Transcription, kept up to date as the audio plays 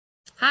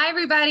Hi,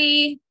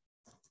 everybody.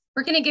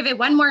 We're going to give it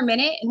one more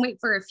minute and wait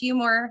for a few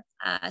more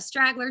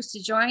stragglers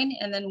to join,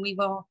 and then we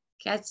will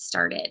get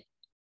started.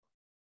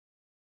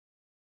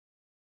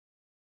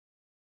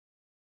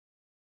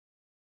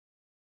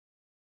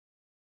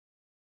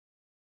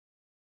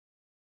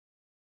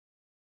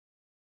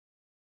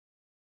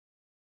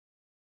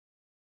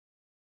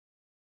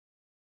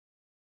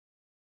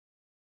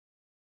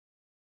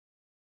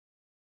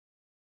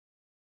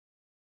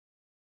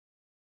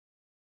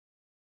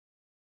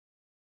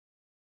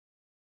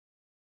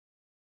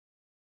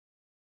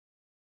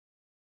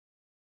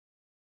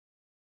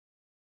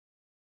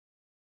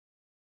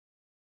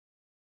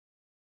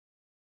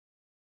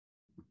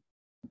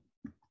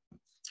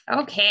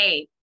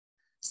 Okay,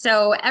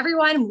 so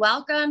everyone,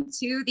 welcome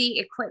to the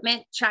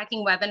equipment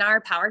tracking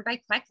webinar powered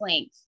by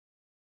Queclink.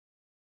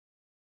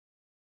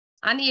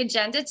 On the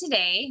agenda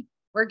today,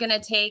 we're going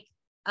to take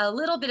a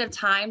little bit of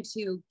time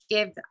to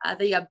give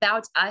the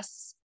About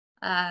Us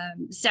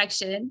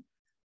section.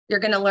 You're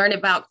going to learn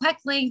about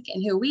Queclink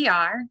and who we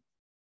are.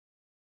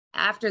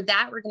 After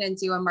that, we're going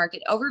to do a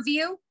market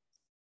overview,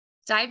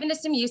 dive into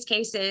some use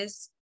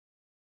cases.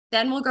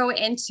 Then we'll go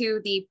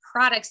into the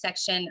product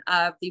section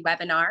of the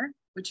webinar,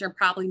 which you're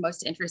probably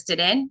most interested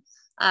in,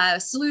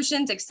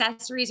 solutions,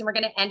 accessories, and we're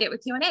going to end it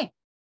with Q&A.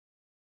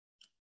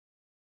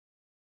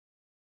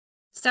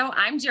 So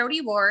I'm Jody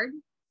Ward,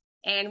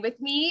 and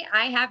with me,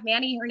 I have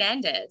Manny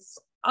Hernandez.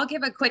 I'll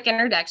give a quick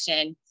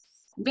introduction.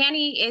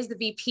 Manny is the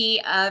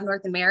VP of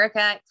North America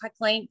at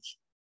Queclink.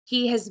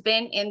 He has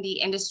been in the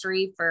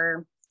industry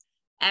for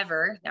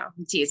ever, no,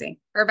 I'm teasing,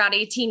 for about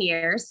 18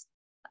 years.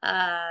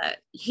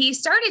 He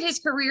started his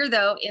career,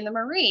 though, in the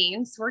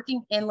Marines,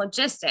 working in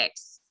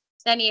logistics.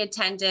 Then he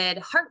attended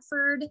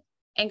Hartford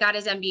and got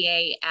his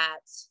MBA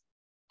at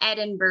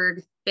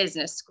Edinburgh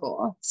Business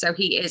School. So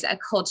he is a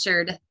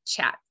cultured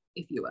chap,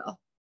 if you will.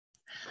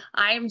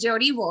 I am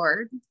Jody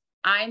Ward.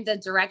 I'm the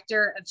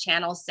Director of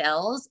Channel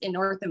Sales in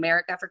North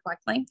America for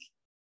Queclink.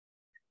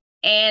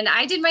 And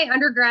I did my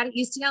undergrad at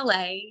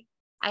UCLA.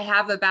 I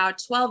have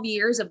about 12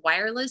 years of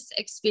wireless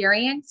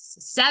experience,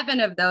 7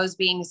 of those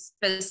being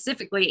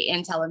specifically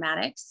in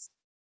telematics.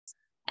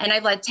 And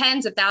I've led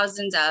tens of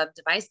thousands of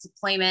device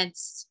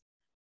deployments.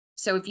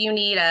 So if you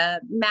need a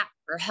map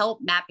or help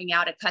mapping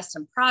out a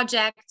custom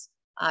project,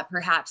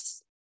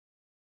 perhaps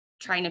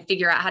trying to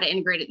figure out how to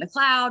integrate it in the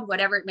cloud,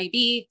 whatever it may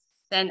be,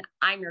 then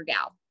I'm your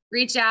gal.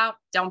 Reach out,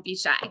 don't be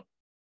shy.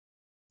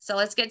 So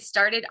let's get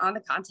started on the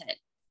content.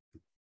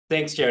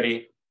 Thanks,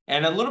 Jody.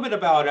 And a little bit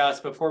about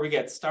us before we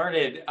get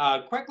started.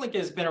 Queclink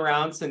has been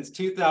around since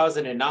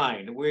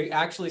 2009. We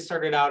actually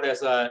started out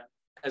as a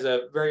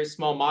very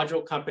small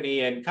module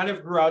company and kind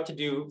of grew out to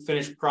do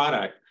finished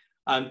product.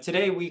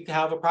 Today, we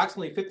have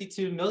approximately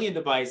 52 million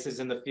devices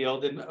in the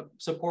field and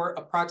support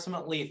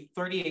approximately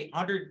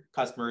 3,800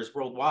 customers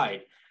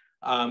worldwide.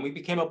 We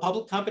became a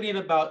public company in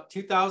about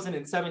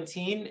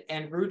 2017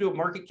 and grew to a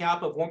market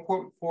cap of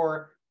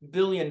 $1.4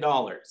 billion.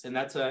 And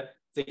that's a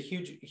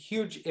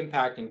huge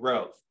impact and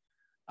growth.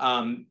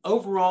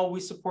 Overall, we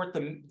support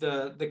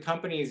the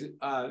company's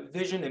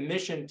vision and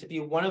mission to be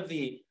one of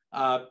the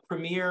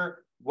premier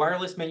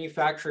wireless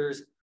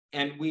manufacturers,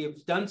 and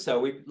we've done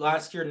so. We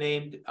last year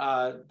named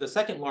the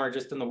second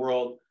largest in the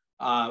world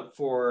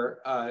for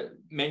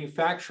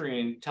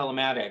manufacturing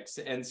telematics,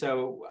 and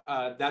so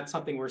that's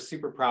something we're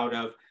super proud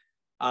of.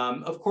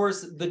 Of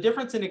course, the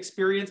difference in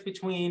experience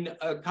between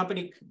a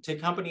company to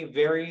company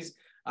varies.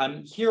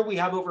 Here we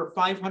have over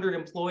 500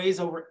 employees,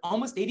 over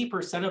almost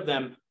 80% of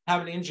them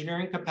have an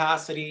engineering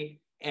capacity,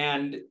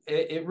 and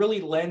it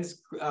really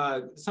lends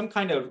some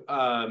kind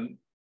of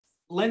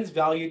lends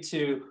value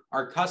to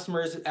our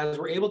customers as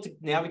we're able to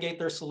navigate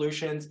their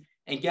solutions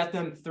and get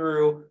them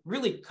through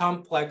really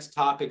complex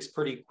topics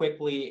pretty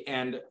quickly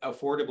and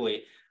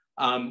affordably.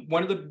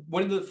 One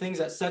of the things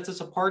that sets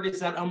us apart is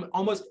that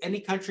almost any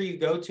country you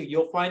go to,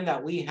 you'll find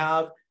that we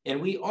have,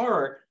 and we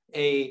are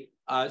a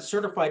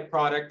certified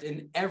product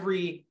in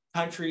every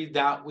country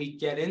that we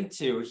get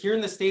into. Here in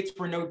the States,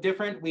 we're no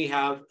different. We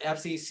have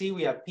FCC,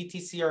 we have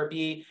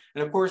PTCRB,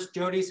 and of course,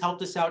 Jody's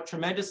helped us out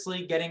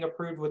tremendously getting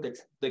approved with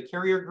the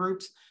carrier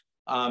groups.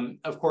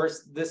 Of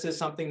course, this is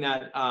something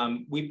that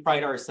we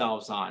pride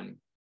ourselves on.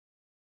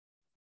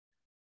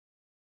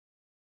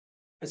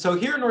 And so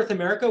here in North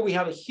America, we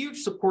have a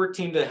huge support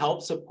team to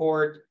help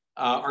support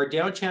our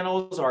down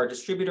channels, our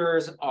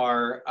distributors,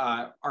 our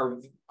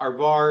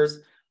VARs.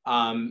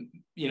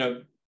 You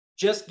know,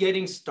 just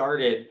getting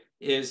started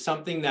is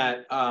something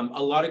that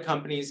a lot of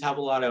companies have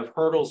a lot of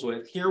hurdles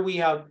with. Here we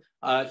have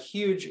a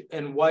huge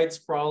and wide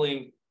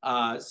sprawling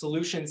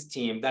solutions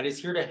team that is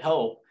here to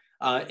help.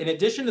 In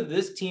addition to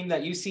this team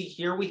that you see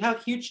here, we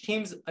have huge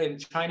teams in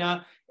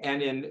China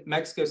and in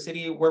Mexico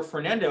City, where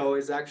Fernando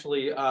is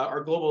actually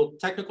our global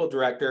technical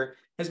director,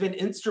 has been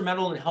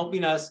instrumental in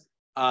helping us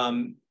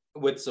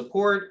with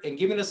support and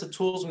giving us the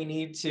tools we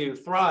need to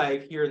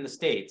thrive here in the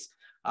States.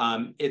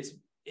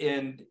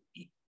 In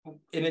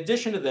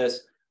addition to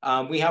this,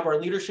 we have our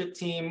leadership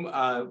team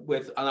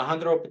with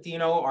Alejandro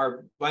Patino,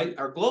 our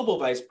global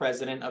vice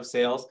president of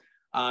sales,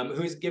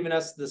 who's given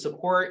us the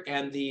support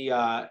and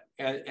the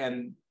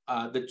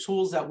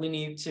tools that we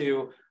need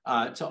to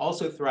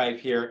also thrive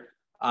here.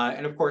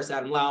 And of course,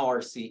 Adam Lau, our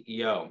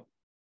CEO.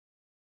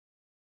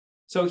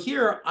 So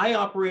here I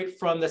operate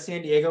from the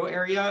San Diego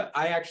area.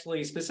 I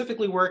actually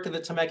specifically work in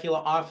the Temecula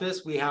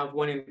office. We have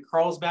one in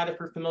Carlsbad, if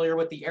you're familiar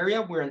with the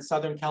area. We're in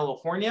Southern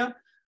California.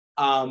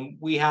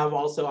 We have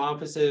also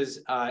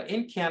offices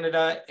in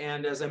Canada,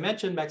 and as I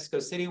mentioned, Mexico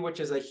City, which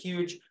is a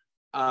huge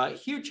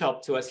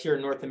help to us here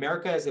in North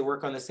America as they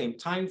work on the same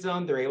time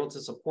zone. They're able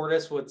to support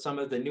us with some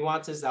of the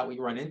nuances that we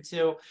run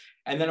into.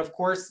 And then, of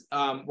course,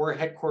 we're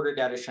headquartered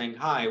out of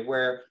Shanghai,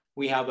 where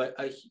we have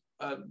a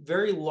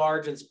very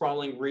large and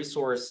sprawling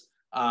resource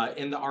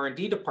in the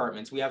R&D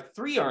departments. We have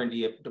 3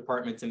 R&D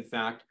departments, in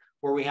fact,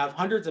 where we have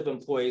hundreds of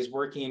employees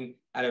working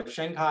out of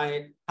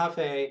Shanghai,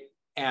 Hefei,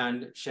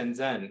 and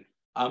Shenzhen.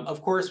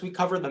 Of course, we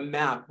cover the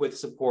map with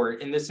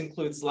support, and this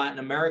includes Latin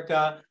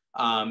America.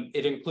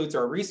 It includes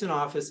our recent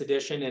office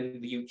addition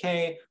in the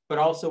UK, but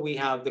also we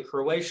have the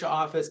Croatia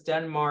office,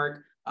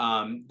 Denmark,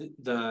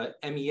 the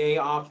MEA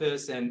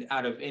office, and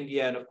out of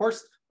India. And of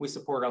course, we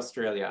support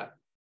Australia.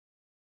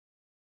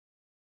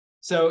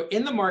 So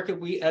in the market,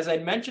 as I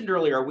mentioned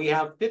earlier, we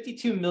have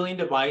 52 million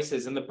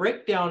devices, and the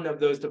breakdown of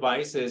those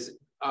devices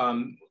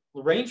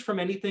range from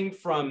anything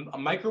from a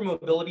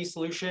micromobility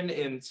solution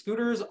in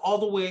scooters all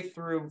the way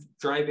through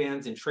dry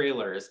vans and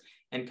trailers,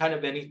 and kind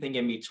of anything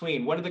in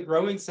between. One of the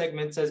growing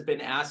segments has been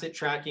asset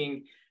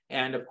tracking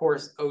and, of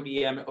course,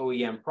 ODM,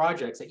 OEM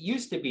projects. It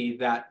used to be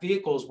that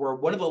vehicles were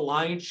one of the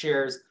lion's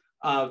shares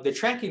of the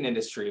tracking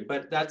industry,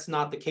 but that's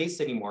not the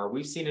case anymore.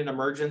 We've seen an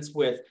emergence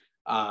with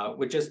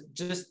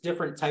just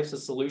different types of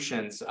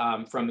solutions,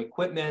 from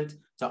equipment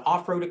to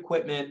off-road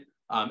equipment,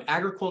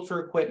 agriculture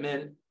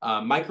equipment,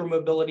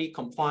 micromobility,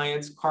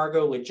 compliance,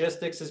 cargo,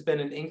 logistics has been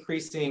an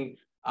increasing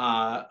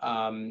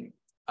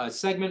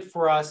segment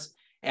for us.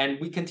 And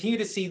we continue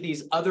to see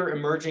these other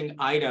emerging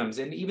items,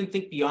 and even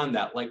think beyond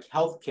that, like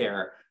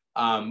healthcare.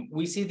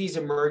 We see these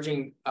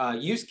emerging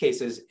use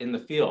cases in the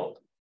field.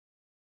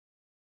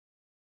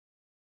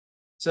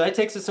 So that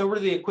takes us over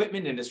to the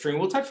equipment industry, and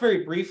we'll touch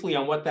very briefly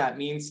on what that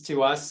means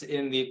to us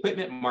in the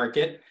equipment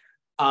market.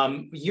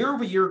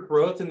 Year-over-year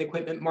growth in the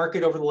equipment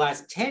market over the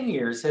last 10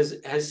 years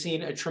has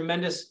seen a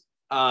tremendous,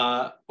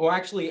 or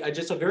actually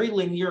just a very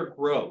linear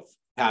growth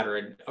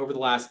pattern over the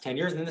last 10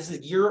 years. And this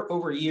is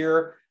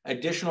year-over-year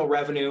additional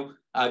revenue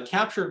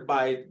captured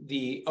by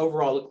the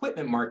overall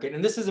equipment market.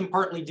 And this is in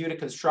partly due to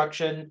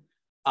construction,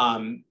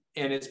 and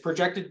it's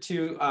projected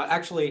to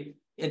actually,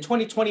 in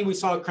 2020, we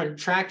saw a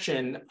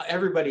contraction.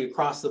 Everybody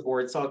across the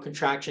board saw a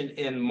contraction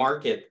in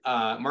market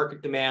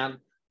demand.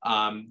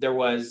 There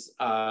was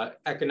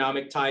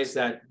economic ties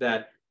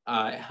that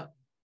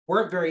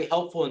weren't very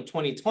helpful in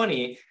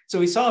 2020. So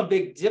we saw a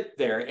big dip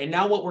there. And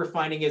now what we're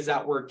finding is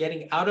that we're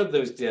getting out of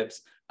those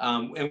dips,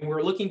 and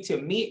we're looking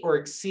to meet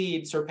or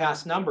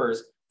surpass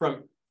numbers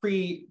from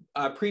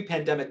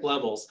pre-pandemic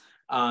levels.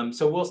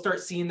 So we'll start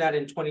seeing that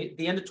in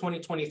the end of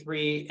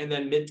 2023 and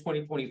then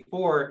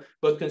mid-2024,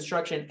 both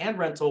construction and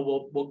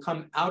rental will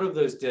come out of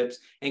those dips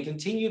and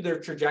continue their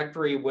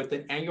trajectory with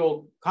an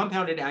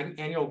compounded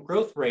annual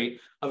growth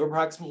rate of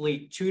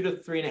approximately 2 to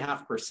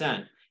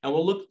 3.5%. And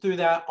we'll look through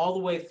that all the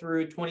way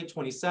through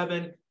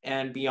 2027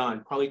 and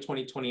beyond, probably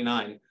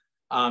 2029.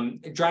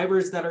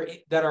 Drivers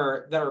that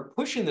are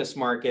pushing this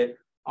market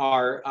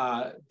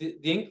are the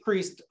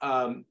increased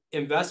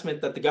investment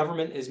that the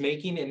government is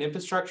making in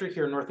infrastructure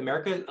here in North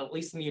America, at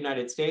least in the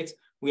United States.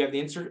 We have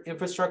the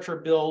infrastructure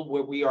bill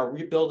where we are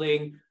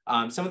rebuilding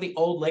some of the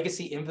old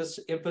legacy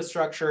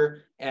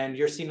infrastructure, and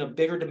you're seeing a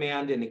bigger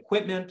demand in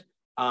equipment.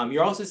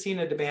 You're also seeing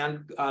a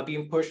demand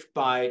being pushed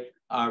by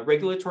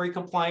regulatory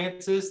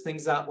compliances,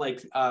 things that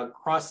like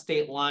cross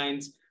state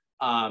lines.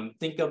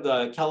 Think of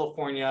the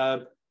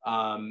California,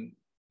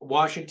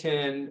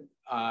 Washington,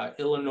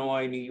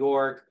 Illinois, New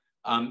York.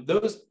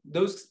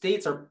 Those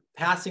states are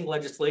passing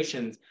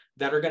legislations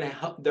that are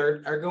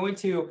going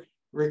to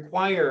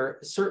require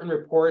certain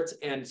reports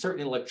and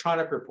certain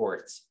electronic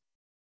reports.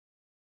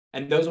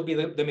 And those will be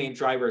the main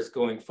drivers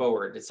going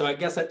forward. So I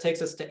guess that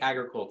takes us to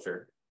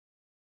agriculture.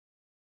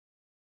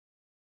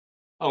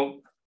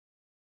 So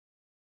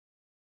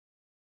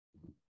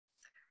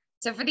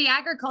for the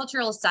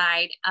agricultural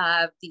side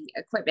of the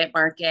equipment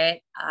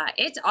market,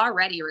 it's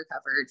already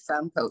recovered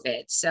from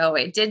COVID. So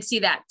it did see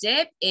that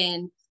dip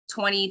in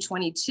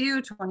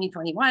 2022,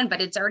 2021, but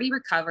it's already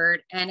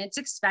recovered and it's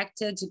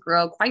expected to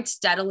grow quite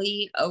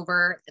steadily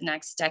over the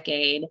next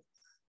decade.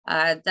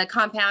 The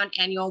compound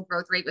annual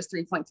growth rate was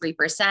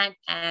 3.3%,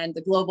 and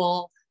the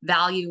global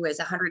value is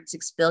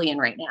 106 billion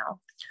right now.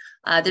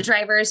 The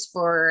drivers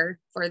for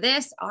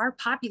this are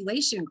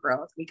population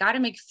growth. We got to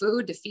make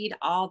food to feed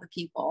all the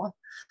people.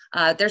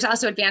 There's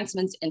also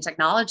advancements in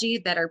technology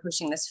that are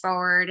pushing this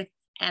forward,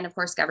 and of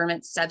course,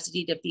 government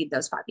subsidy to feed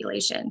those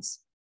populations.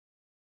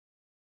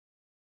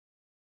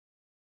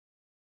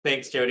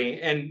 Thanks,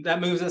 Jody. And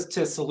that moves us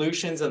to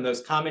solutions and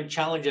those common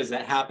challenges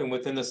that happen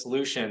within the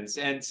solutions.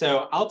 And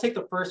so I'll take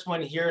the first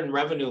one here in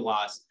revenue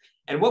loss.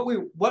 And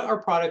what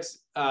our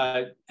products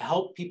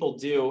help people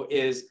do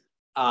is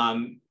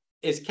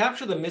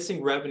capture the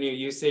missing revenue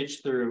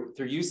usage through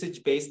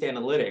usage-based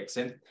analytics.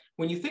 And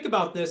when you think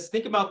about this,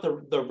 think about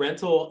the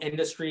rental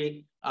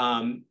industry.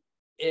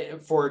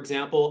 For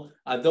example,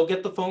 they'll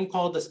get the phone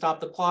call to stop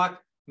the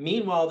clock.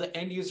 Meanwhile, the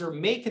end user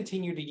may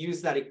continue to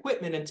use that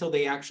equipment until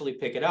they actually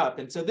pick it up.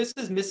 And so this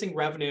is missing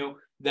revenue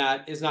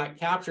that is not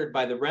captured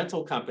by the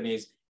rental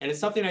companies. And it's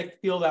something I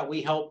feel that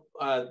we help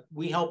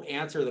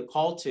answer the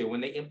call to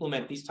when they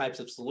implement these types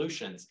of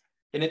solutions.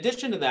 In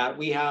addition to that,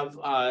 we have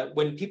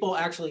when people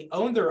actually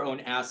own their own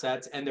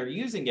assets and they're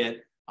using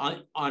it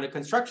on a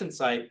construction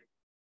site,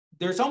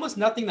 there's almost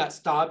nothing that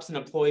stops an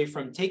employee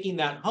from taking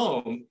that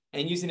home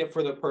and using it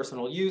for their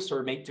personal use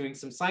or doing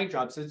some side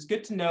jobs. So it's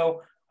good to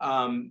know.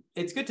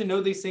 It's good to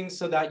know these things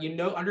so that you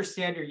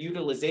understand your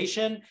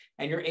utilization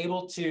and you're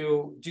able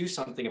to do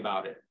something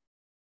about it.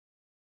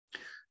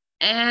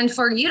 And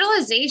for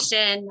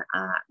utilization,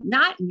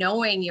 not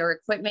knowing your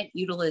equipment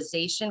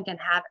utilization can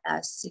have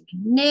a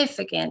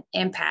significant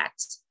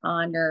impact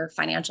on your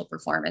financial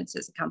performance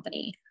as a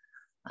company.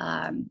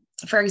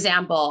 For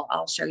example,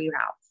 I'll show you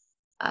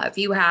how. If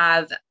you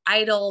have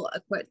idle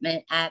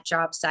equipment at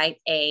job site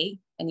A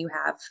and you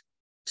have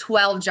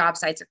 12 job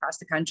sites across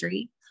the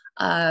country,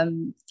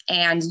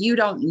 and you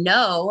don't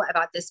know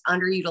about this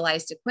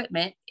underutilized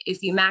equipment,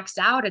 if you max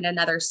out at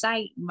another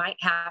site, you might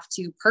have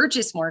to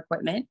purchase more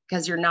equipment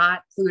because you're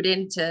not clued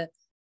into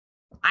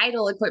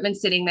idle equipment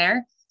sitting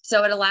there.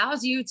 So it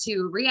allows you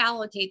to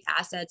reallocate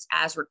assets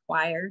as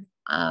required.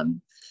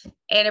 And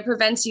it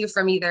prevents you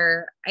from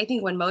either, I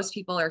think when most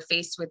people are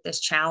faced with this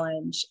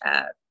challenge,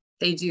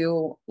 they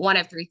do one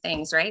of three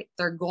things, right?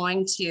 They're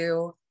going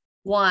to,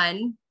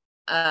 one,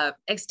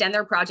 extend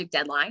their project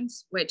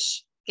deadlines,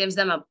 which gives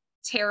them a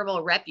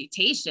terrible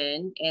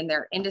reputation in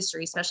their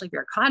industry, especially if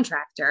you're a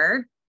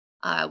contractor,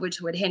 which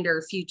would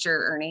hinder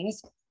future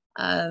earnings.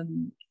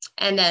 And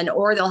then,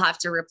 or they'll have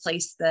to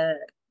replace the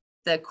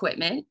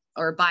equipment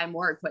or buy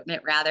more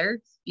equipment rather,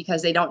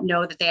 because they don't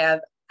know that they have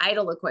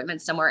idle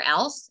equipment somewhere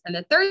else. And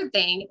the third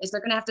thing is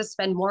they're going to have to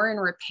spend more in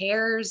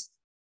repairs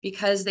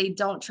because they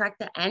don't track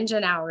the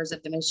engine hours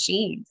of the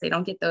machines. They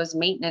don't get those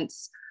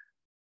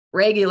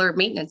regular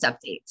maintenance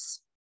updates.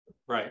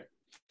 Right.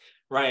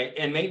 Right.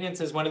 And maintenance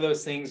is one of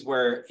those things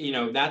where,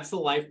 that's the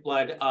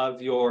lifeblood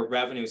of your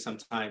revenue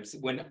sometimes.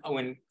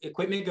 When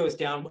equipment goes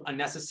down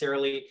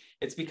unnecessarily,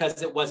 it's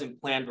because it wasn't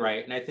planned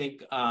right. And I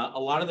think a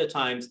lot of the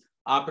times,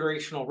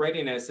 operational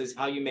readiness is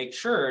how you make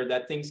sure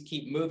that things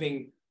keep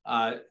moving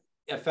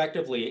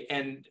effectively.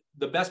 And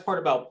the best part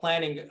about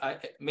planning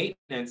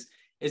maintenance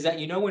is that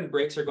when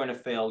brakes are going to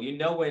fail,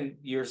 when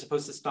you're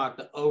supposed to stock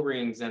the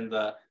O-rings and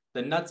the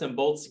nuts and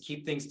bolts to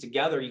keep things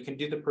together. You can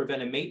do the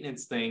preventive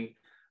maintenance thing.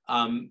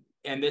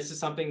 And this is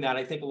something that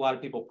I think a lot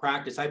of people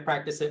practice. I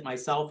practiced it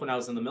myself when I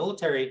was in the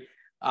military.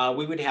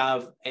 We would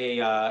have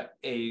a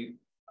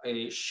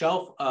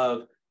shelf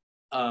of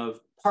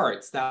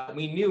parts that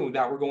we knew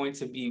that were going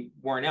to be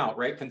worn out,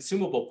 right?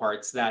 Consumable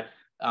parts that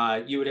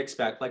you would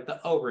expect, like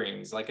the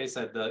O-rings, like I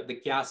said, the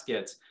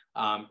gaskets,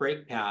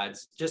 brake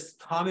pads, just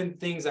common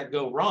things that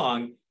go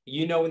wrong.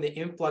 When the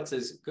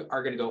influxes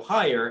are going to go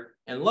higher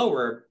and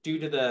lower due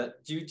to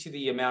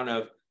the amount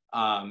of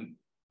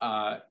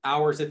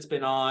hours it's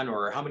been on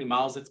or how many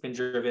miles it's been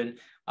driven.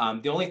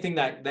 The only thing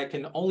that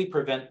can only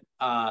prevent,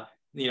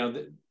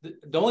 the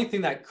only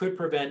thing that could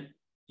prevent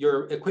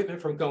your equipment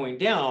from going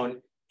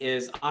down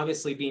is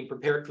obviously being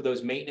prepared for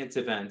those maintenance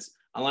events,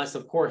 unless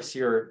of course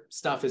your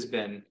stuff has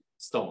been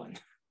stolen.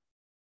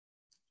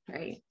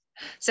 Right.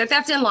 So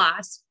theft and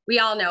loss, we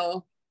all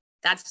know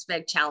that's a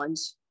big challenge.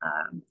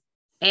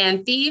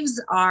 And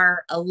thieves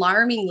are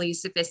alarmingly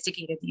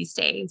sophisticated these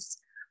days.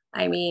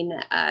 I mean,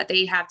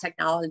 they have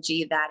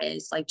technology that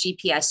is like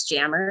GPS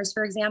jammers,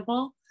 for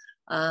example,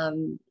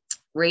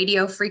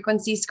 radio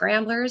frequency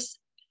scramblers,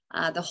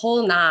 the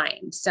whole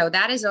nine. So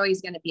that is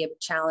always going to be a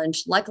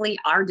challenge. Luckily,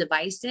 our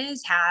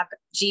devices have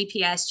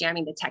GPS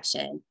jamming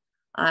detection.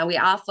 We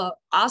also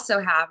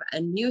have a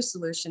new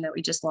solution that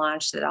we just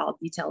launched that I'll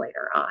detail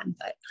later on.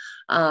 But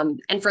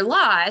and for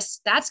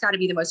loss, that's got to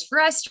be the most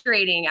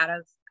frustrating out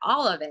of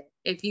all of it.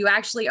 If you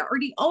actually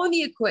already own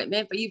the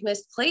equipment, but you've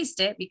misplaced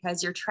it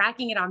because you're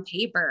tracking it on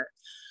paper,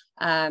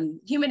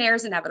 human error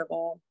is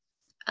inevitable.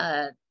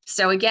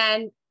 So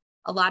again,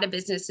 a lot of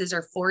businesses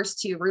are forced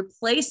to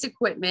replace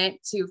equipment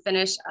to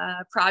finish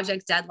a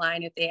project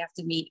deadline if they have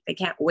to meet. They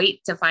can't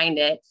wait to find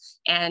it.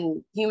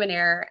 And human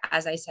error,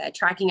 as I said,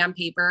 tracking on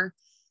paper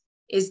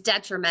is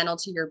detrimental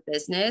to your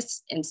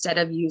business instead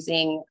of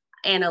using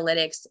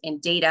analytics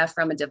and data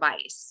from a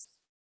device.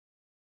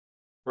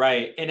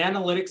 Right. And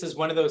analytics is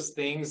one of those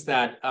things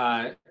that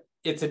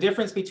it's a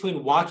difference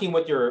between walking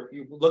with you're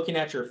looking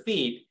at your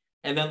feet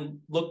and then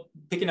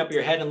picking up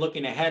your head and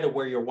looking ahead of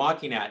where you're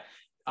walking at.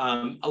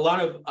 A lot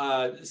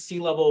of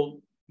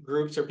C-level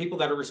groups or people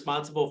that are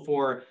responsible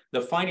for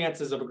the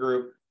finances of a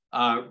group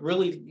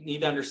really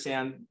need to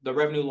understand the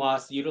revenue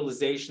loss, the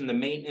utilization, the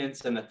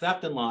maintenance, and the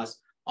theft and loss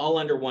all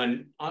under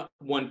one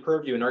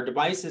purview. And our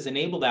devices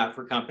enable that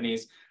for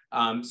companies.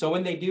 So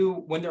when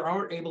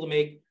they're able to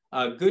make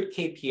good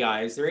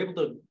KPIs. They're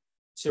able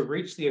to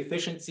reach the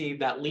efficiency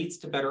that leads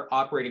to better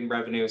operating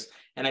revenues.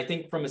 And I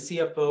think from a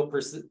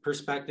CFO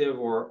perspective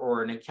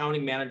or an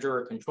accounting manager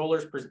or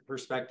controller's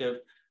perspective,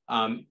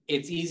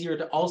 it's easier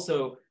to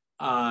also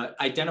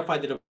identify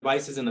the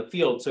devices in the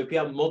field. So if you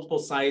have multiple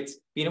sites,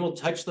 being able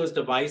to touch those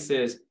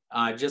devices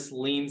just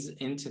leans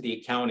into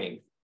the accounting.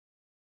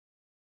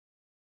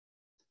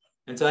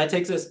 And so that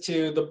takes us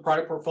to the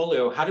product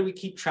portfolio. How do we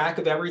keep track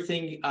of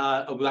everything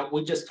that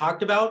we just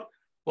talked about?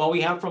 Well,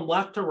 we have from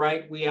left to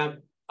right, we have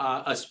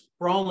a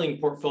sprawling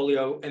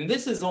portfolio, and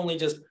this is only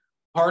just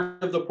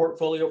part of the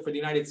portfolio for the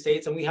United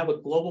States, and we have a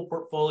global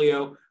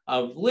portfolio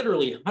of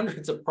literally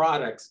hundreds of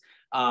products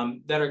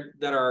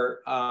that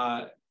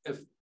are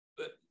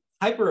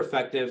hyper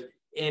effective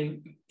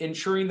in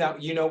ensuring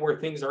that you know where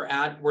things are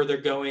at, where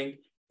they're going,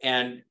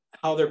 and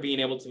how they're being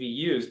able to be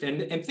used.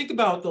 And think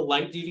about the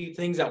light duty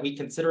things that we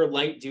consider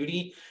light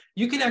duty.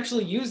 You can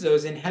actually use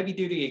those in heavy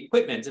duty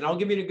equipment. And I'll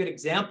give you a good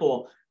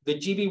example, the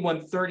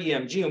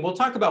GB130MG. And we'll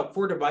talk about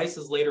 4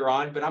 devices later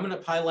on, but I'm going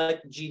to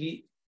highlight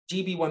the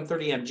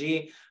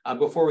GB130MG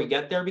before we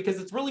get there, because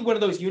it's really one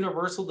of those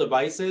universal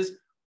devices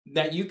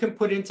that you can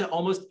put into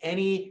almost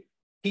any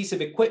piece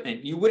of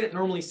equipment. You wouldn't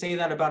normally say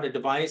that about a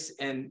device.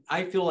 And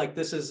I feel like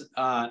this is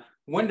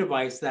one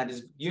device that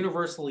is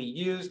universally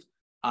used.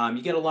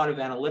 You get a lot of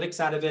analytics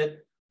out of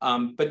it,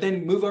 but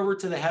then move over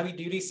to the heavy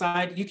duty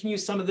side. You can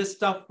use some of this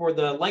stuff for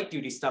the light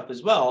duty stuff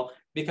as well,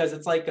 because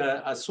it's like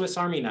a Swiss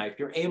Army knife.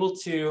 You're able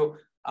to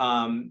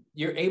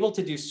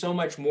do so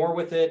much more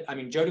with it. I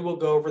mean, Jody will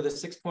go over the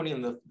 620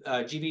 and the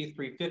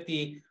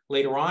GB350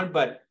 later on,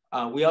 but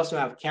we also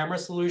have camera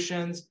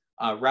solutions,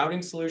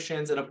 routing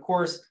solutions, and of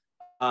course,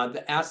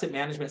 the asset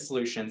management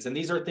solutions. And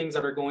these are things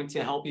that are going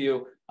to help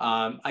you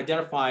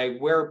identify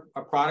where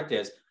a product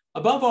is.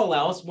 Above all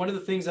else, one of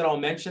the things that I'll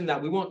mention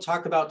that we won't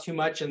talk about too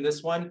much in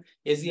this one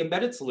is the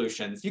embedded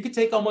solutions. You could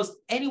take almost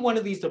any one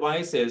of these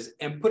devices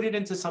and put it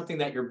into something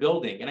that you're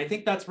building. And I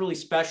think that's really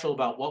special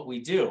about what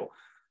we do.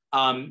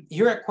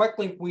 Here at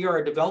Queclink, we are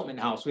a development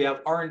house. We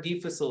have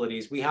R&D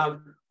facilities. We have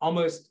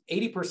almost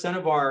 80%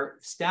 of our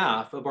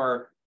staff,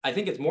 I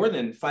think it's more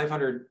than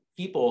 500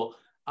 people,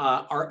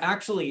 are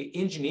actually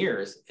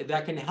engineers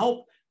that can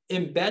help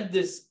embed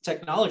this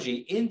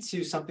technology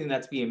into something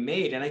that's being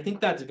made. And I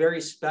think that's very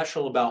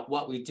special about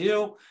what we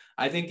do.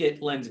 I think it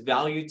lends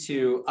value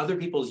to other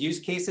people's use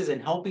cases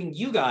and helping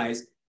you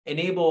guys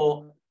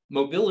enable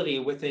mobility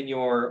within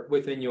your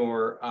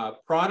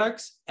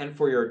products and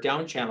for your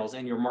down channels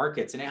and your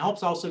markets. And it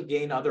helps also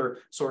gain other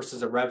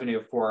sources of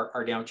revenue for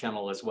our down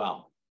channel as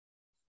well.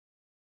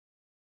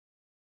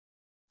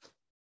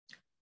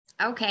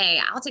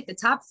 Okay, I'll take the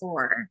top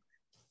 4.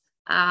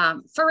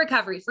 For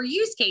recovery, for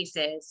use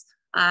cases,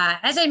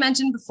 as I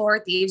mentioned before,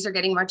 thieves are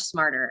getting much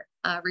smarter.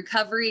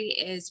 Recovery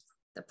is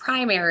the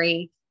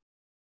primary,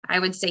 I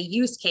would say,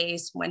 use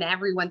case when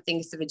everyone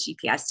thinks of a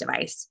GPS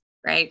device,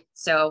 right?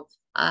 So,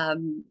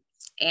 and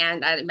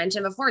I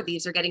mentioned before,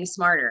 thieves are getting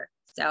smarter.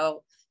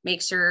 So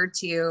make sure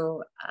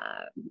to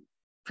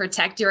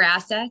protect your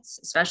assets,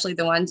 especially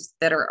the ones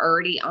that are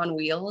already on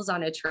wheels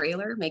on a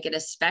trailer. Make it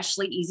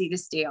especially easy to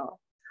steal.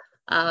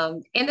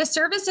 In the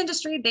service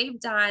industry, they've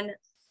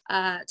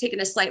taken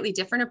a slightly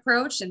different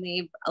approach, and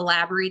they've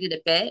elaborated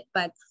a bit,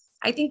 but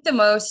I think the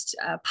most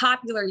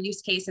popular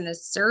use case in the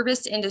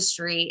service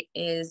industry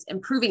is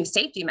improving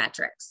safety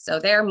metrics. So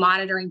they're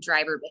monitoring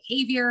driver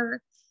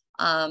behavior,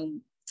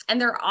 and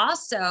they're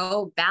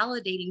also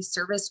validating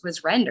service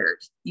was rendered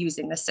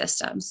using the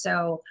system.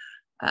 So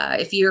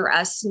if you're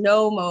a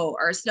snow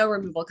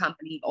removal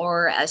company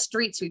or a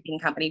street sweeping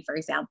company, for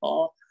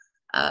example,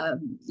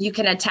 you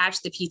can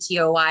attach the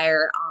PTO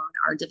wire on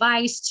our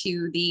device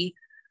to the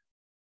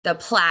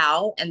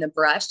plow and the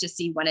brush to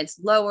see when it's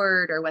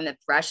lowered or when the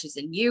brush is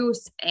in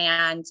use,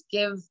 and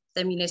give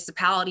the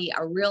municipality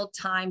a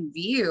real-time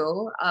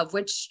view of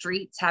which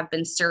streets have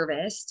been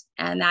serviced.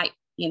 And that,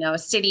 a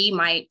city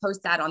might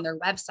post that on their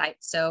website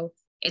so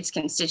its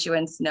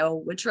constituents know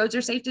which roads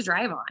are safe to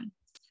drive on.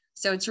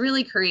 So it's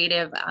really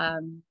creative.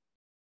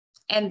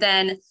 And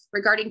then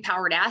regarding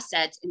powered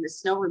assets in the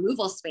snow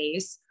removal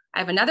space, I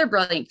have another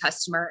brilliant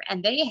customer,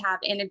 and they have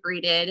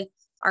integrated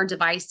our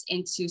device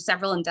into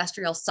several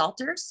industrial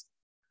salters,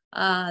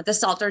 the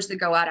salters that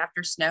go out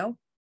after snow.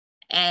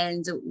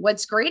 And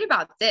what's great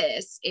about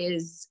this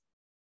is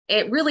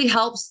it really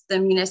helps the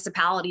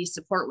municipality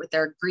support with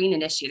their green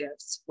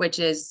initiatives, which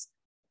is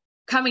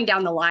coming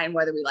down the line,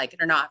 whether we like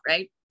it or not,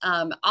 right?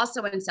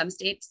 Also in some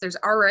states, there's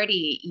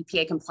already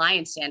EPA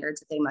compliance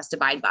standards that they must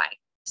abide by.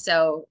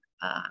 So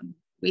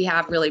we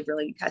have really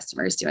brilliant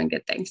customers doing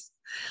good things.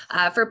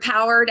 For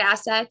powered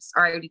assets,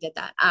 or I already did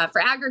that,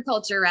 for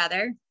agriculture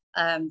rather,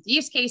 the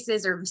use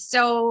cases are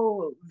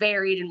so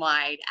varied and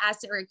wide.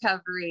 Asset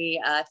recovery,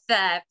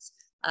 theft,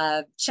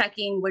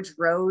 checking which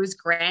rows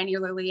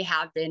granularly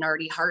have been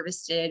already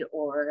harvested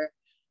or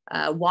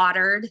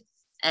watered.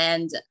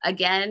 And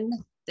again,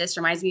 this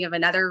reminds me of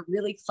another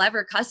really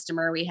clever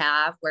customer we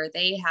have where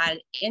they had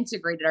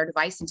integrated our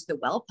device into the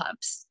well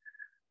pumps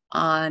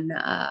on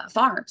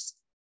farms.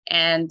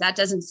 And that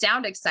doesn't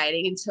sound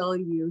exciting until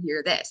you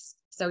hear this.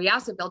 So we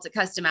also built a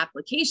custom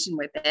application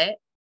with it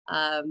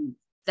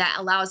that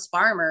allows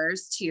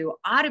farmers to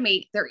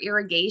automate their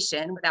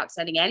irrigation without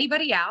sending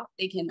anybody out.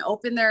 They can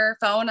open their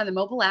phone on the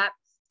mobile app,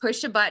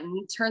 push a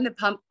button, turn the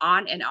pump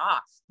on and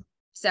off.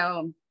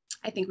 So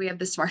I think we have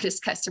the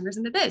smartest customers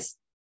in the biz.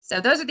 So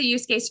those are the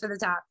use case for the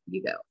top.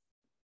 You go.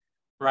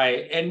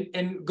 Right.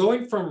 And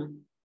going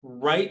from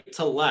right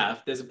to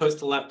left as opposed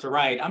to left to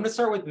right, I'm going to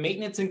start with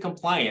maintenance and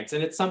compliance.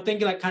 And it's something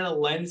that kind of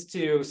lends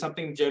to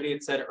something Jody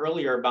had said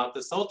earlier about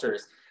the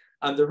salters.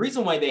 The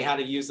reason why they had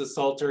to use the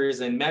salters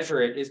and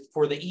measure it is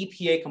for the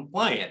EPA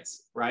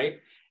compliance, right?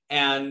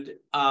 And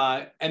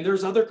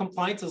there's other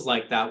compliances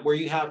like that where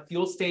you have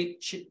fuel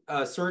state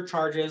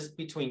surcharges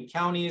between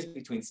counties,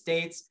 between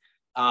states,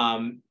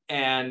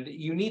 and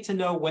you need to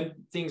know when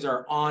things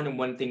are on and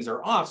when things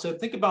are off. So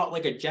think about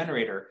like a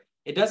generator.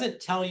 It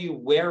doesn't tell you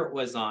where it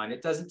was on.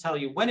 It doesn't tell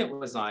you when it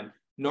was on.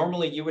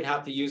 Normally, you would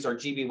have to use our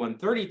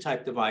GB130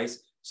 type device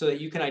so that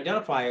you can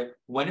identify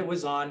when it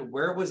was on,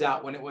 where it was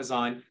at when it was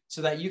on,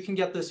 so that you can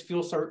get this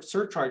fuel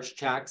surcharge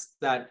checks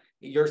that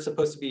you're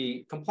supposed to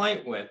be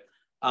compliant with.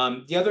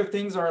 The other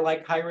things are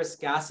like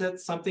high-risk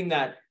assets. Something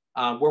that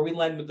where we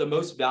lend the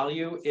most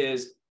value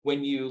is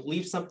when you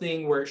leave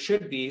something where it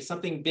should be,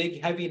 something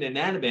big, heavy, and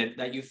inanimate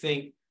that you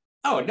think,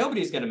 oh,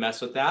 nobody's going to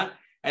mess with that.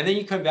 And then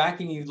you come back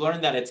and you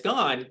learn that it's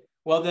gone.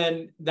 Well,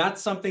 then that's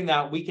something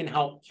that we can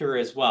help cure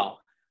as well.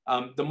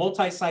 The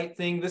multi-site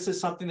thing, this is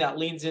something that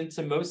leans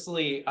into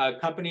mostly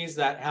companies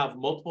that have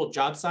multiple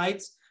job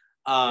sites.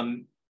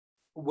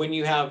 When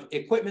you have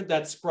equipment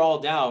that's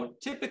sprawled out,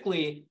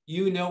 typically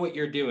you know what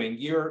you're doing.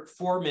 Your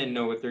foremen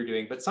know what they're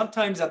doing. But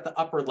sometimes at the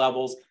upper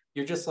levels,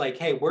 you're just like,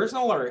 hey, where's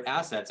all our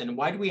assets? And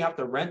why do we have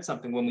to rent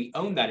something when we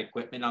own that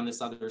equipment on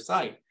this other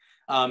site?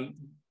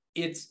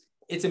 It's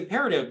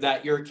imperative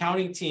that your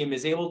accounting team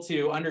is able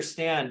to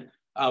understand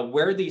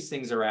where these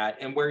things are at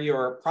and where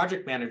your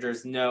project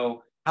managers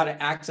know how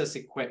to access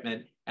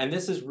equipment. And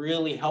this is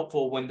really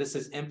helpful when this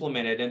is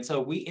implemented. And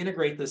so we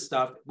integrate this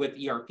stuff with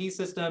ERP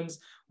systems.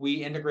 We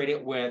integrate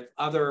it with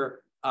other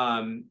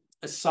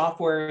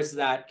softwares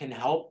that can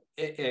help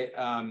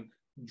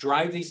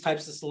drive these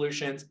types of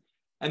solutions.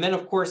 And then,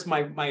 of course,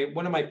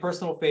 one of my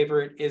personal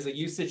favorite is a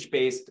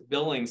usage-based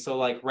billing. So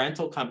like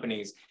rental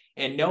companies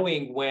and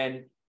knowing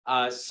when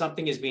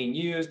something is being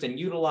used and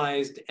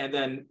utilized, and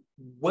then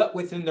what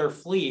within their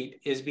fleet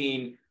is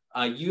being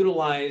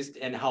utilized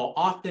and how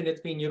often it's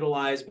being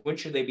utilized. When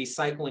should they be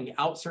cycling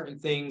out certain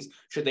things?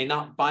 Should they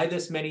not buy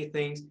this many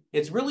things?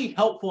 It's really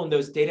helpful in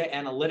those data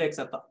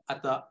analytics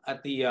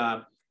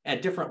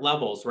at different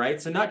levels,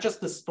 right? So not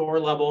just the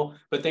store level,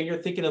 but then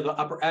you're thinking of the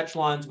upper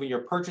echelons when you're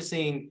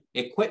purchasing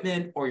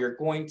equipment or you're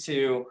going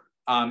to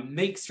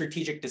make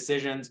strategic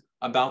decisions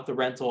about the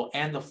rental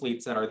and the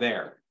fleets that are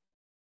there.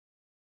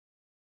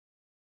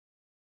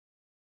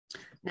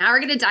 Now we're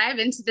going to dive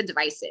into the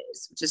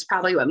devices, which is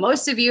probably what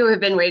most of you have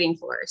been waiting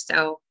for.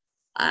 So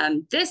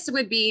this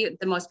would be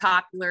the most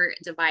popular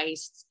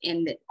device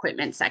in the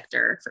equipment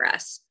sector for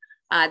us.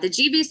 The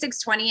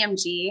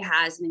GB620MG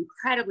has an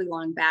incredibly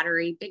long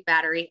battery, big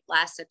battery. It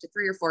lasts up to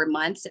 3 or 4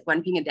 months at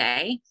 1 ping a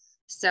day.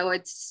 So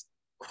it's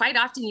quite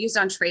often used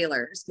on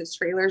trailers because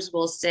trailers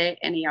will sit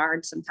in a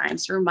yard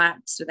sometimes for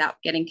months without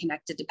getting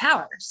connected to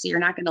power. So you're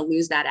not going to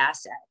lose that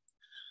asset.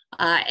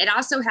 It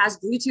also has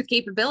Bluetooth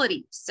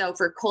capability. So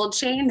for cold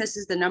chain, this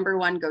is the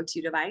 #1 go-to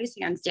device,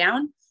 hands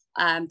down.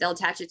 They'll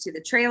attach it to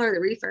the trailer,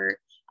 the reefer,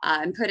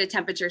 and put a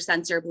temperature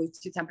sensor,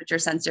 Bluetooth temperature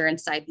sensor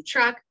inside the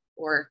truck,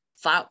 or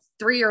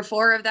 3 or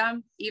 4 of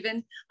them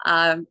even,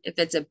 if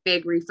it's a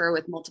big reefer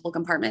with multiple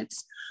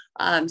compartments.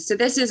 So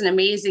this is an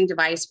amazing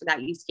device for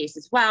that use case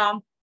as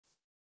well.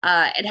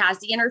 It has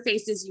the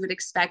interfaces you would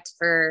expect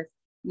for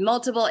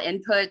multiple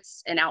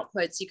inputs and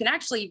outputs. You can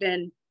actually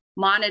even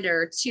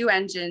monitor 2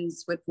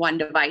 engines with 1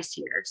 device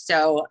here.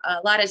 So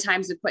a lot of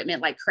times equipment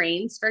like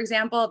cranes, for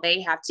example,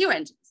 they have 2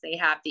 engines. They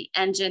have the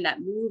engine that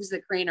moves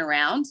the crane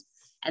around,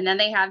 and then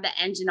they have the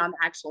engine on the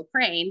actual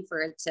crane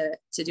for it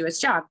to do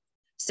its job.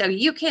 So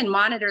you can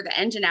monitor the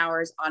engine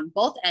hours on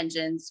both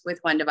engines with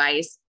 1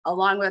 device,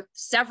 along with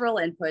several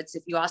inputs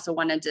if you also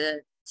wanted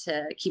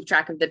to keep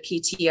track of the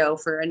PTO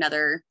for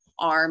another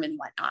arm and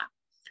whatnot.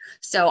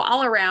 So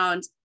all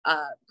around,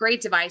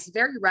 great device,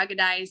 very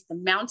ruggedized. The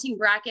mounting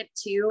bracket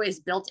too is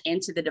built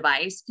into the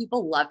device.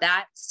 People love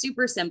that.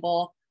 Super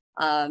simple.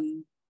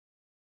 And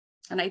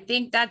I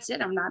think that's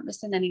it. I'm not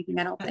missing anything,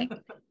 I don't think.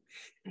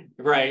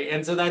 Right,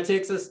 and so that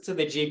takes us to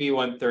the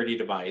GB130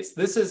 device.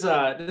 This is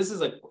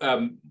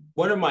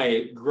one of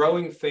my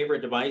growing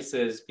favorite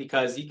devices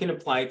because you can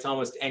apply it to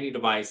almost any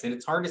device, and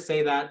it's hard to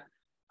say that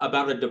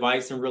about a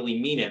device and really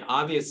mean it.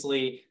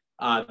 Obviously,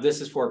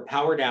 this is for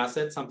powered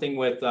assets, something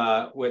with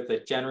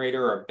a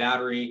generator or a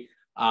battery.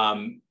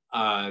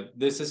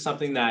 This is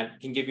something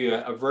that can give you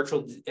a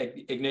virtual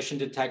ignition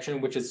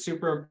detection, which is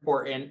super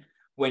important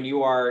when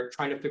you are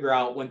trying to figure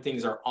out when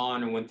things are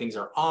on and when things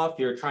are off.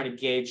 You're trying to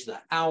gauge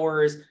the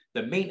hours,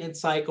 the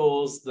maintenance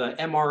cycles, the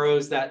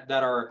MROs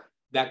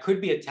that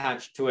could be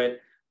attached to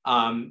it.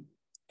 And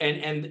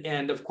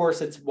and of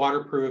course it's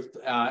waterproof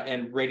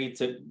and ready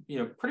to,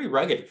 pretty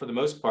rugged for the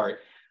most part.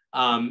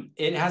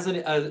 It has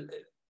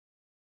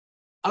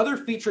other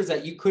features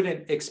that you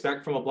couldn't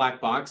expect from a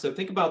black box. So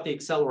think about the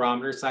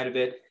accelerometer side of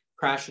it,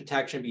 crash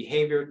detection,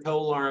 behavior, tow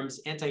alarms,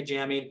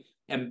 anti-jamming,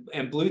 and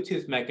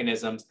Bluetooth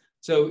mechanisms.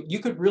 So you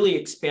could really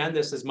expand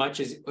this as much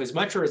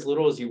or as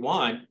little as you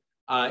want,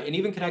 and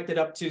even connect it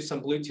up to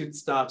some Bluetooth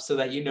stuff so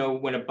that you know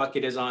when a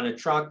bucket is on a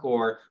truck,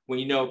 or when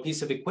you know a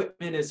piece of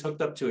equipment is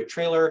hooked up to a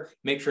trailer,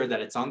 make sure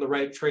that it's on the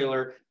right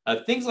trailer.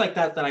 Things like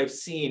that I've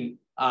seen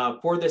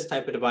for this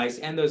type of device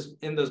and those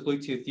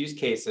Bluetooth use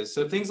cases.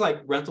 So things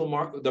like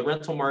the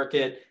rental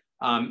market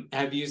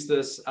have used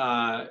this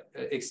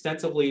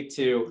extensively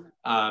to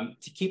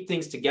keep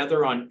things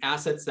together on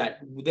assets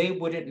that they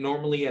wouldn't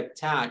normally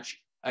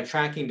attach a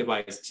tracking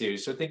device to.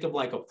 So think of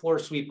like a floor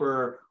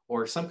sweeper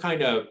or some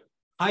kind of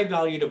high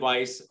value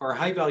device or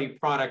high value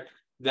product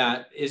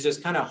that is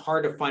just kind of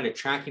hard to find a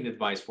tracking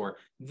device for.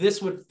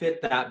 This would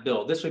fit that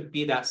bill. This would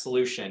be that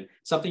solution.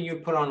 Something you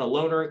put on a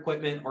loaner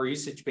equipment or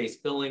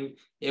usage-based billing.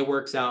 It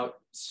works out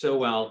so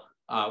well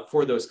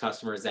for those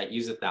customers that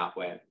use it that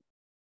way.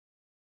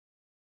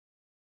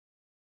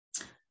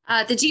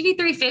 The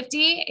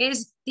GV350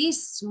 is the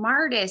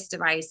smartest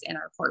device in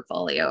our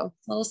portfolio,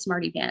 little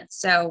smarty pants.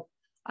 So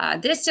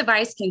this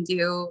device can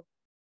do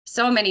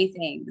so many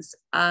things.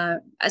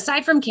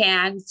 Aside from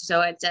CAN,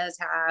 so it does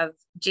have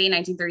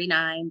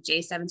J1939,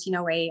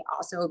 J1708,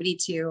 also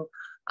OBD2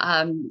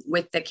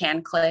 with the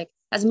CAN click,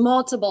 has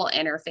multiple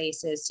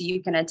interfaces. So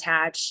you can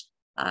attach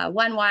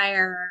one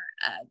wire,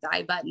 the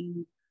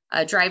iButton,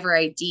 driver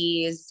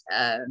IDs.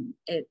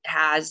 It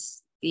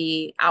has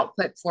the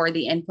output for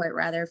the input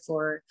rather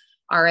for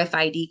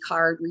RFID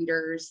card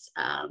readers.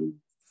 And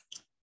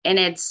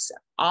it's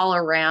all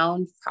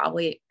around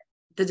probably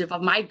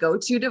my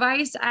go-to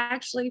device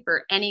actually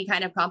for any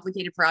kind of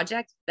complicated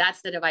project.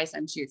 That's the device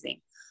I'm choosing.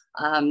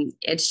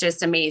 It's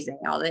just amazing.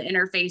 All the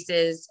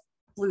interfaces,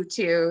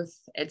 Bluetooth,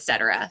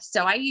 etc.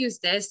 So I use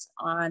this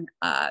on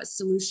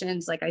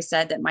solutions, like I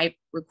said, that might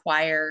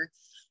require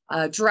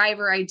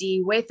driver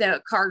ID with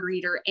a card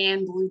reader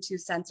and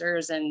Bluetooth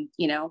sensors, and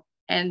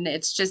and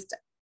it's just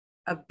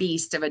a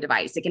beast of a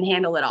device. It can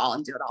handle it all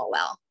and do it all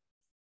well.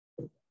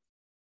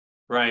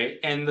 Right,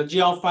 and the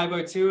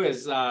GL502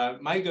 is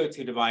my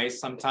go-to device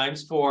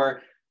sometimes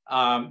for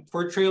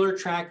trailer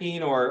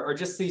tracking or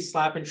just these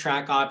slap and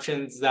track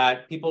options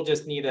that people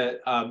just need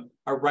a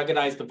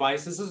ruggedized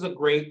device. This is a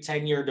great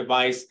 10-year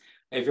device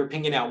if you're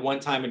pinging out one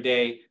time a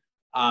day.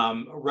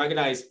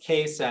 Ruggedized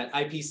case at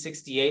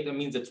IP68. That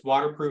means it's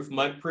waterproof,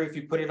 mud-proof.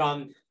 You put it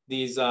on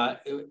these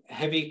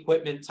heavy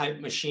equipment type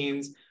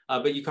machines,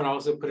 but you can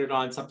also put it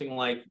on something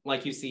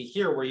like you see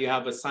here, where you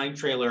have a sign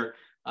trailer.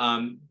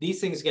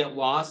 These things get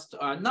lost,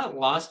 not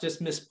lost,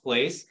 just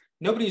misplaced.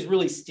 Nobody's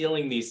really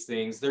stealing these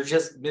things. They're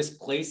just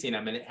misplacing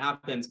them, and it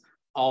happens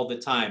all the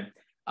time.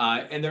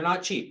 And they're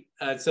not cheap.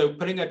 So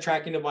putting a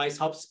tracking device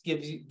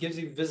gives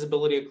you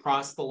visibility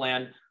across the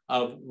land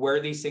of where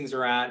these things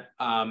are at,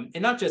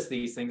 and not just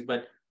these things,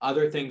 but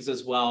other things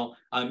as well.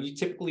 You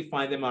typically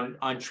find them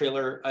on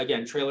trailer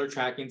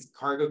trackings,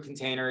 cargo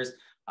containers,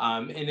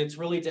 and it's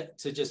really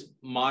to just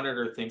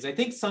monitor things. I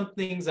think some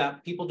things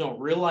that people don't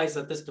realize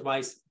that this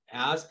device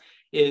has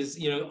is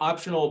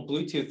optional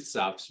Bluetooth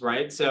stuff,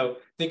 right? So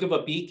think of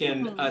a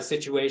beacon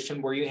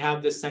situation where you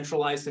have this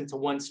centralized into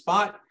one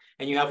spot,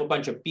 and you have a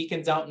bunch of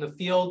beacons out in the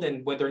field,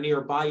 and when they're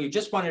nearby, you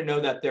just want to know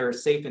that they're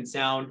safe and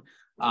sound.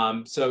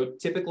 So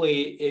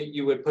typically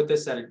you would put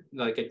this at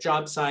a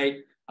job site,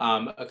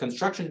 a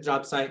construction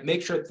job site,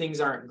 make sure things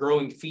aren't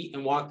growing feet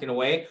and walking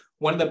away.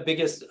 One of the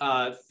biggest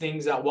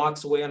things that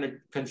walks away on a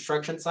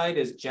construction site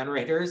is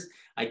generators.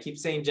 I keep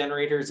saying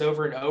generators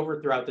over and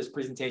over throughout this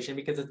presentation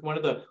because it's one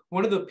of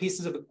the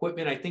pieces of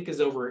equipment I think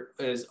is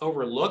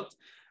overlooked.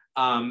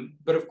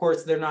 But of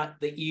course, they're not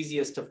the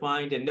easiest to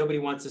find, and nobody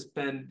wants to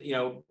spend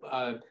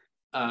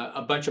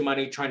a bunch of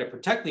money trying to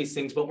protect these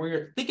things. But when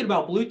you're thinking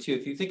about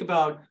Bluetooth, you think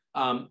about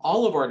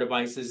all of our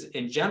devices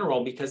in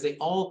general, because they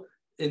all,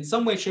 in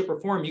some way, shape, or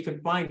form, you can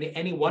find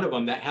any one of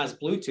them that has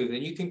Bluetooth,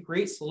 and you can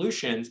create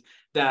solutions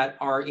that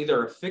are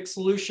either a fixed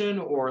solution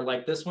or,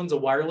 like this one's, a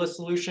wireless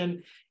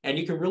solution. And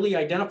you can really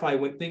identify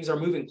when things are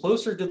moving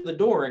closer to the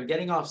door and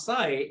getting off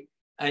site,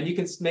 and you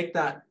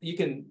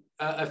can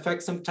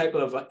affect some type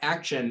of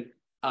action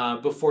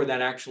before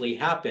that actually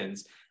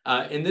happens.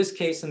 In this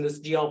case, in this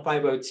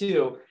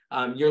GL502,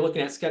 you're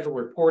looking at schedule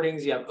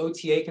reportings. You have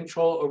OTA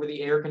control, over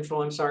the air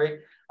control,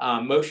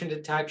 motion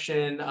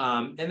detection,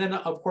 and then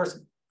of course,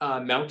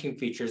 mounting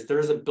features.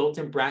 There's a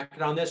built-in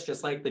bracket on this,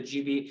 just like the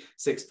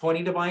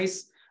GV620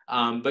 device,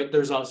 but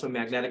there's also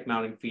magnetic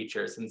mounting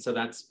features. And so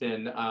that's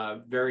been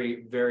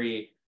very,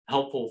 very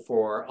helpful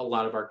for a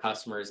lot of our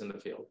customers in the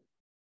field.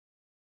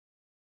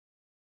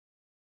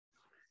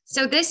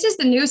 So this is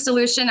the new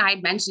solution I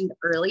mentioned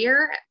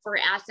earlier for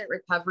asset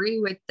recovery,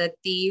 with the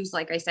thieves,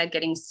 like I said,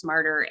 getting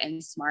smarter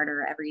and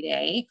smarter every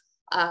day.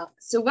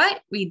 So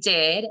what we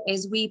did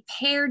is we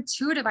paired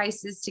two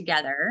devices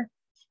together,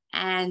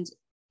 and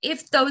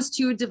if those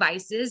two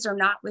devices are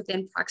not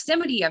within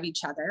proximity of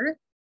each other,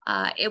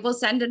 it will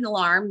send an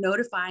alarm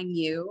notifying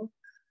you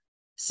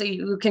so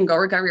you can go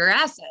recover your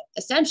asset.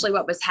 Essentially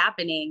what was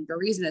happening, the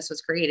reason this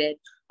was created,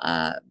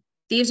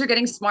 thieves are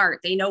getting smart.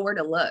 They know where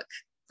to look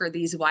for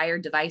these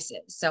wired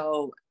devices.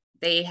 So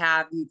they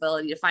have the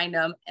ability to find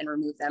them and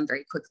remove them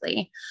very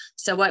quickly.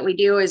 So what we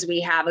do is we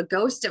have a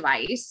ghost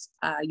device.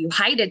 You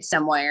hide it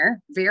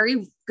somewhere,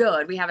 very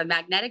good. We have a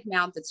magnetic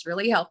mount that's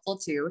really helpful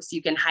too. So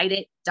you can hide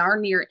it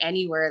darn near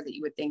anywhere that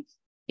you would think,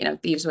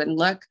 thieves wouldn't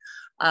look.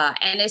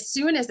 And as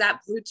soon as that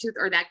Bluetooth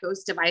or that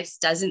ghost device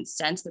doesn't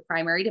sense the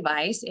primary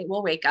device, it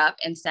will wake up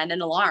and send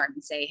an alarm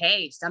and say,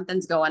 hey,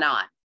 something's going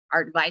on.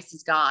 Our device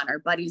is gone. Our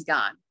buddy's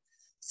gone.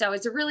 So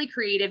it's a really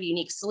creative,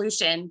 unique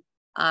solution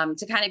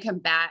to kind of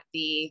combat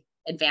the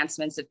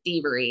advancements of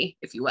thievery,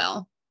 if you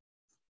will.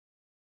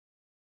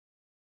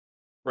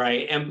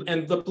 Right, and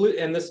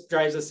this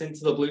drives us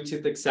into the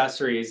Bluetooth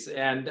accessories,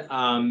 and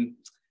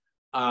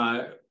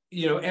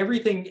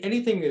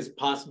anything is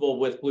possible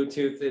with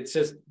Bluetooth. It's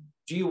just,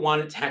 do you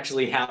want it to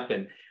actually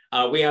happen?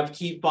 We have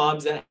key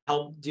fobs that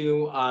help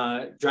do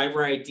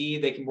driver ID.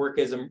 They can work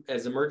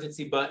as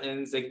emergency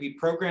buttons. They can be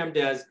programmed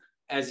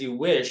as you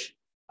wish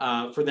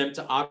for them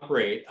to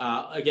operate.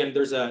 Again,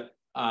 there's a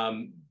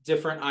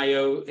different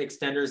I/O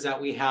extenders that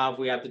we have.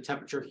 We have the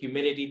temperature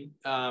humidity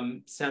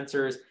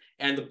sensors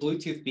and the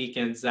Bluetooth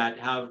beacons that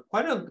have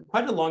quite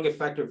a long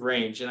effective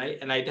range.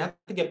 And I'd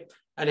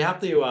have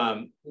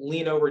to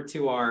lean over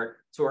to our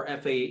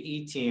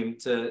FAE team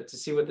to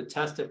see what the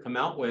tests have come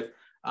out with.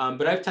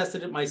 But I've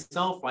tested it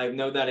myself. I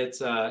know that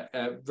it's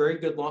a very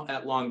good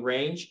at long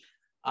range.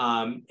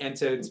 And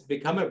so it's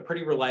become a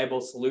pretty reliable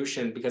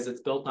solution because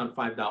it's built on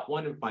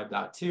 5.1 and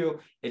 5.2.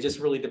 It just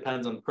really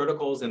depends on the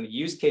protocols and the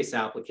use case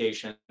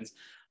applications.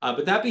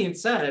 But that being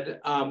said,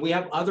 we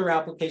have other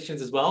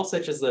applications as well,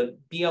 such as the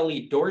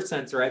BLE door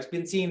sensor. I've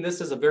been seeing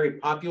this as a very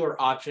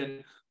popular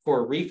option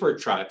for reefer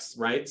trucks,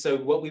 right? So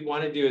what we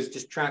want to do is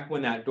just track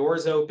when that door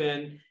is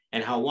open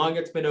and how long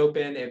it's been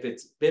open. If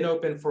it's been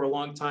open for a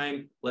long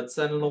time, let's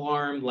send an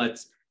alarm.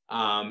 Let's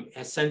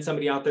send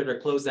somebody out there to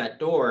close that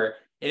door.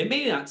 And it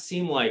may not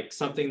seem like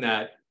something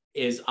that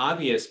is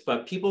obvious,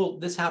 but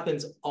this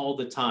happens all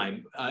the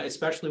time,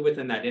 especially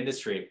within that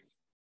industry.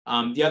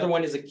 The other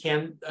one is a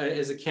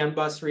CAN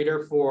bus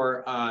reader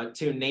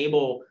to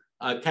enable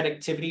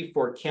connectivity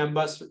for CAN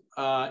bus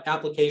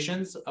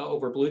applications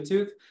over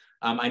Bluetooth.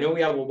 I know we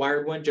have a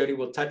wired one. Jody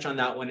will touch on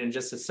that one in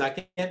just a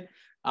second.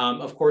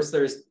 Of course,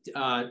 there's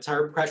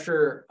tire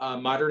pressure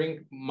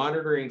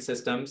monitoring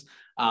systems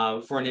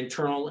for an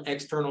internal,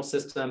 external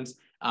systems.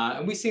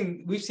 And we've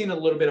seen a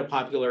little bit of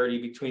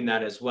popularity between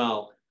that as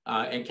well,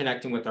 and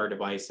connecting with our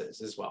devices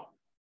as well.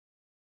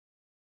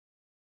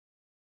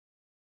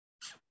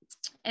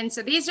 And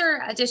so these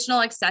are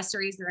additional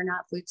accessories that are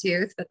not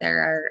Bluetooth, but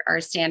there are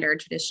standard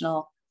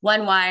traditional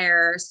one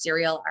wire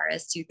serial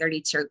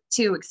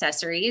RS-232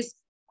 accessories.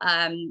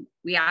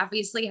 We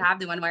obviously have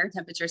the one wire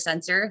temperature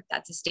sensor.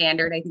 That's a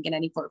standard, I think, in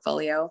any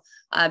portfolio.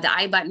 The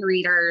I-button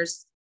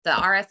readers, the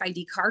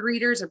RFID card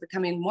readers are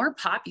becoming more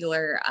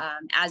popular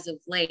as of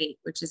late,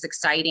 which is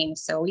exciting.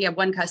 So we have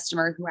one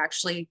customer who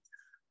actually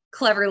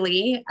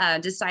cleverly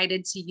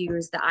decided to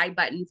use the I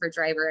button for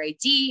driver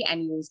ID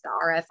and use the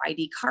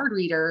RFID card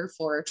reader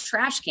for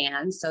trash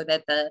cans so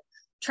that the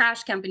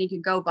trash company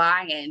could go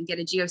by and get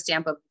a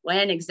geostamp of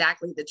when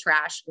exactly the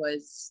trash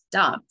was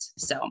dumped.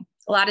 So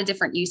a lot of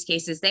different use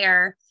cases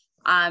there.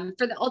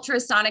 For the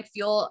ultrasonic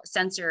fuel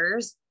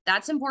sensors,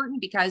 that's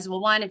important because, well,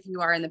 one, if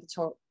you are in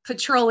the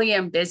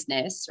petroleum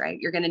business, right,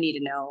 you're going to need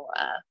to know,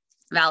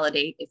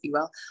 validate, if you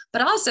will,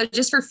 but also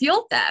just for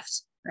fuel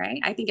theft.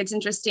 Right. I think it's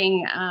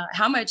interesting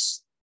how much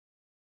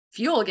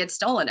fuel gets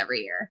stolen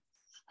every year.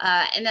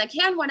 And the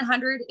CAN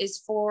 100 is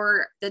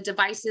for the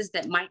devices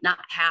that might not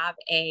have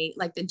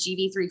like the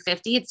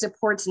GV350. It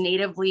supports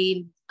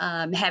natively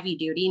heavy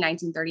duty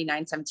 1939,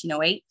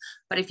 1708.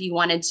 But if you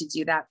wanted to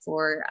do that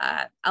for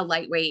a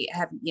lightweight,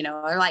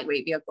 or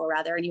lightweight vehicle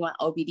rather, and you want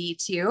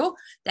OBD too,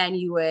 then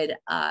you would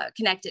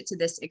connect it to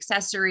this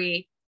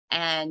accessory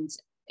and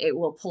it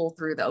will pull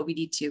through the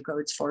OBD2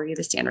 codes for you,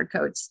 the standard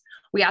codes.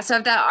 We also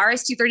have the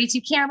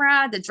RS-232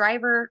 camera, the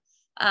driver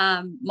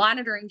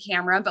monitoring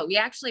camera, but we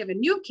actually have a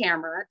new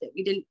camera that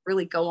we didn't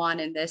really go on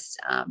in this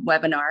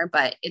webinar,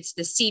 but it's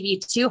the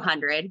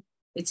CV200.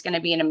 It's going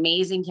to be an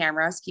amazing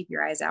camera, so keep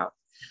your eyes out.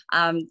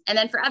 And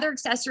then for other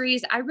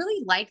accessories, I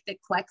really like that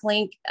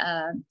Queclink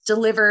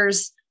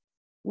delivers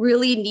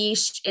really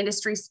niche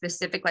industry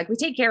specific, like we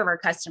take care of our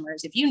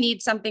customers. If you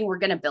need something, we're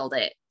going to build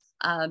it.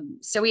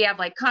 So we have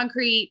like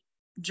concrete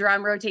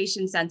drum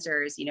rotation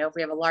sensors. If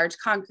we have a large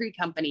concrete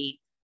company,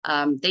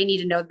 they need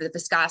to know that the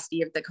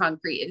viscosity of the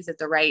concrete is at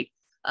the right,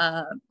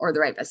 or the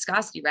right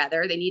viscosity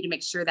rather. They need to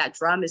make sure that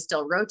drum is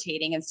still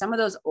rotating. And some of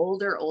those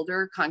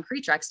older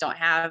concrete trucks don't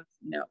have,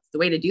 the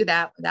way to do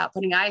that without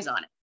putting eyes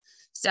on it.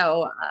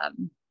 So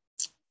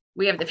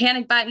we have the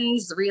panic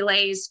buttons, the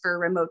relays for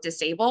remote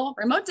disable.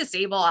 Remote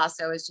disable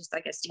also is just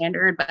like a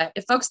standard, but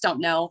if folks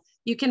don't know,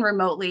 you can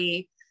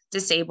remotely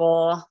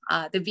disable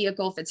the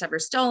vehicle if it's ever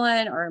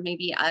stolen, or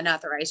maybe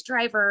unauthorized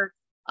driver,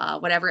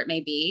 whatever it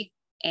may be.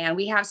 And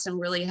we have some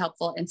really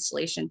helpful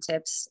installation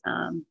tips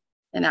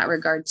in that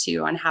regard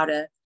too, on how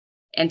to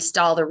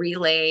install the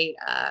relay,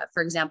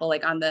 for example,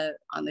 like on the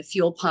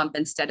fuel pump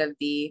instead of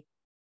the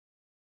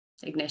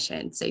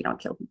ignition, so you don't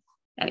kill people.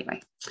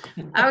 Anyway,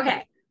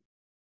 okay.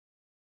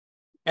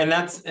 And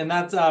that's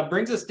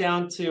brings us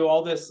down to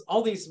all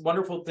these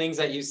wonderful things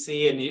that you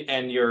see,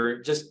 and you're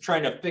just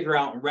trying to figure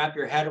out and wrap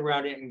your head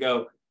around it and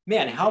go,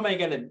 man, how am I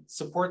going to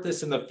support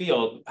this in the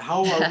field?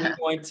 How are we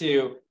going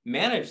to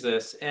manage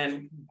this?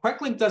 And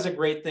Queclink does a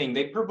great thing.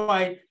 They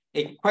provide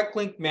a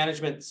Queclink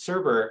management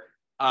server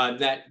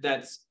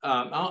that's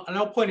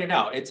I'll point it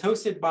out. It's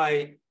hosted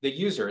by the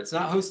user. It's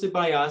not hosted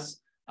by us,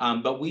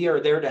 but we are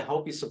there to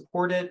help you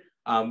support it.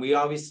 We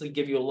obviously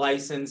give you a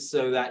license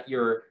so that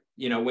you're,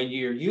 when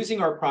you're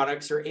using our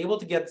products, you're able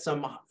to get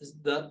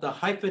the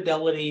high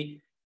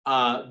fidelity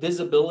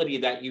visibility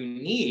that you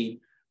need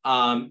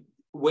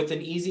with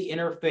an easy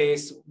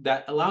interface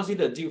that allows you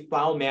to do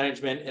file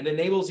management and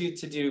enables you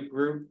to do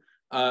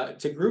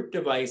group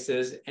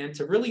devices and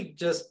to really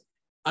just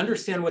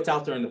understand what's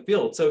out there in the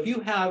field. So if you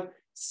have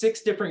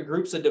 6 different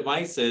groups of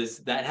devices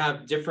that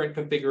have different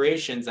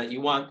configurations that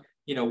you want,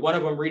 one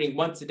of them reading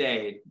once a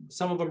day,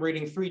 some of them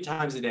reading 3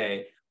 times a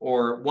day,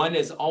 or one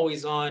is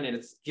always on and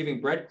it's giving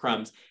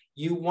breadcrumbs.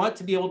 You want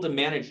to be able to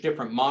manage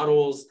different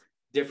models,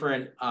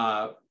 different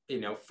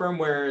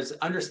firmwares,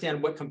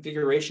 understand what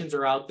configurations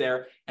are out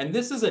there. And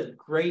this is a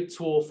great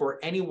tool for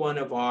any one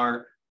of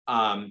our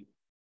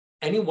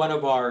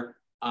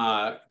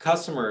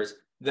customers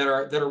that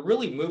are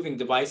really moving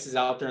devices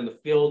out there in the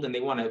field, and they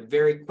want a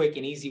very quick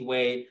and easy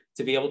way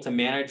to be able to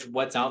manage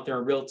what's out there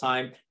in real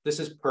time. This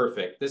is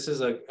perfect. This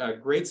is a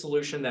great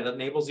solution that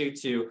enables you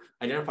to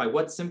identify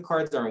what SIM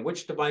cards are on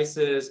which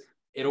devices.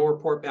 It'll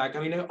report back.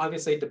 I mean,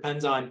 obviously it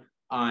depends on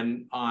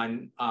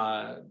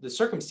the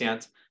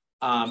circumstance,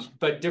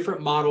 but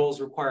different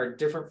models require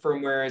different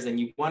firmwares, and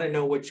you want to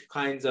know which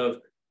kinds of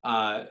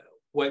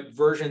what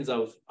versions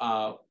of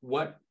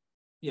what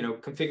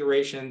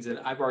configurations, and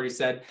I've already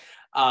said.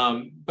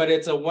 But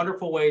it's a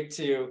wonderful way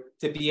to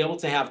be able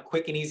to have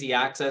quick and easy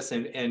access,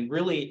 and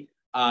really,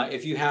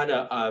 if you had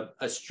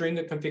a string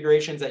of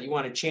configurations that you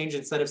want to change,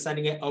 instead of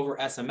sending it over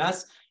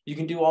SMS, you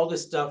can do all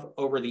this stuff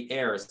over the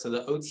air. So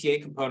the OTA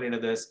component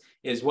of this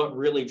is what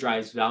really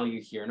drives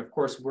value here. And of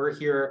course, we're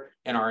here,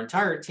 and our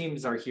entire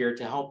teams are here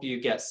to help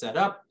you get set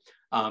up,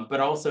 but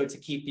also to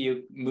keep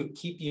you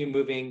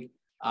moving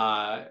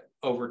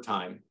over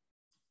time.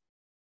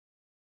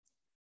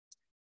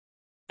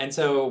 And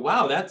so,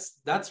 wow, that's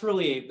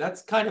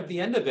kind of the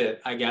end of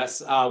it, I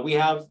guess. We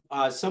have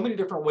so many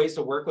different ways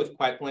to work with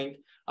Queclink.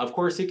 Of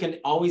course, you can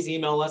always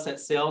email us at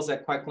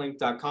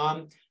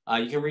sales@queclink.com.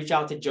 You can reach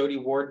out to Jody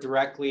Ward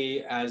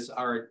directly as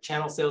our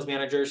channel sales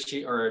manager,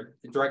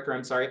 director,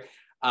 I'm sorry.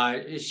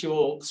 She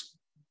will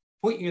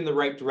point you in the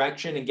right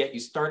direction and get you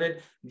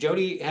started.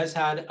 Jody has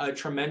had a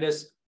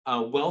tremendous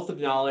wealth of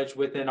knowledge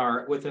within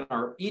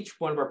each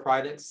one of our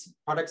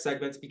product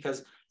segments,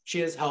 because she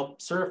has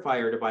helped certify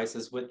our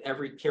devices with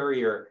every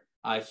carrier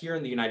here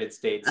in the United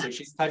States. So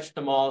she's touched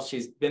them all.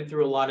 She's been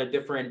through a lot of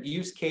different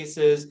use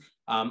cases.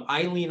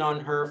 I lean on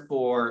her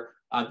for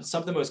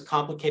some of the most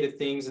complicated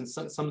things and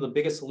some of the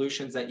biggest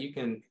solutions that you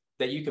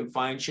can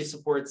find. She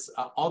supports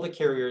all the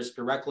carriers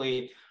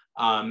directly.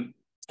 And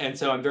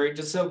so I'm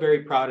so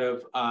very proud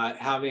of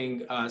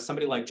having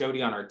somebody like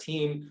Jody on our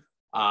team.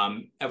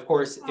 Of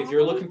course, if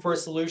you're looking for a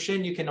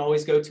solution, you can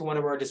always go to one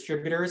of our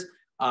distributors.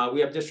 We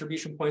have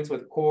distribution points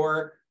with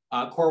Core.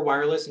 Core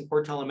Wireless and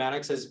Core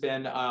Telematics has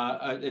been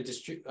not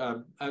just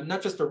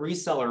a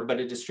reseller, but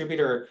a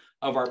distributor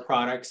of our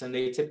products, and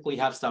they typically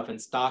have stuff in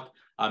stock.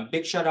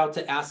 Big shout out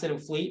to Asset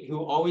and Fleet,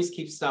 who always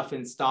keeps stuff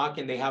in stock,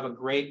 and they have a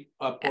great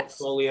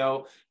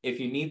portfolio. If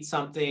you need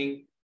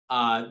something,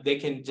 they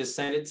can just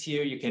send it to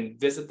you. You can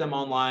visit them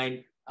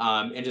online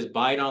and just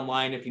buy it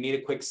online if you need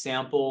a quick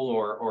sample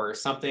or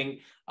something.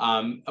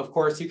 Of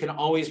course, you can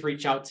always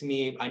reach out to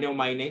me. I know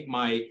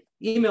my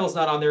email is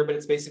not on there, but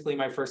it's basically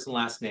my first and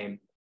last name.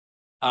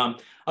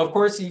 Of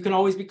course, you can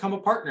always become a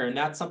partner, and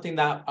that's something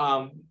that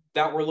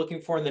that we're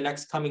looking for in the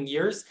next coming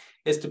years,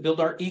 is to build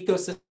our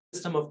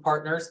ecosystem of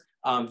partners,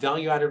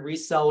 value-added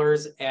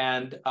resellers,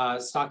 and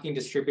stocking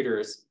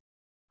distributors.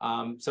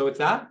 So with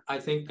that, I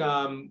think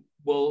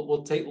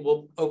we'll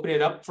open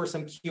it up for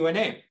some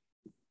Q&A.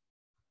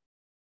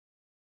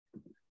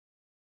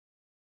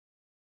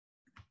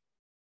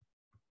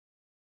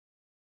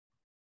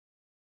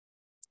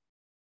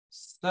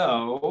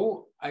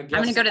 So I guess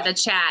I'm going to go to the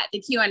chat.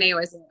 The Q&A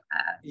wasn't.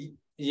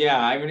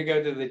 Yeah, I'm going to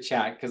go to the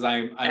chat because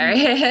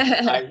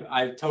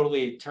I've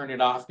totally turned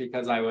it off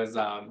because I was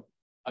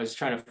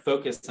trying to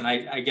focus and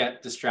I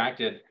get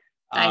distracted.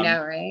 I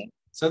know, right?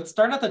 So let's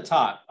start at the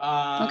top.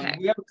 Okay.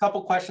 We have a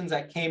couple questions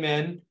that came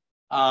in.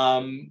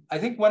 I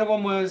think one of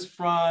them was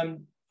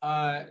from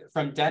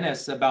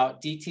Dennis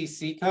about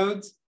DTC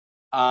codes.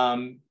 Are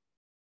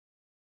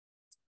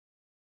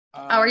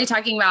you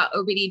talking about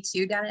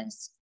OBD2,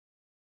 Dennis?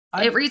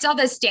 It reads all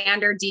the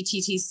standard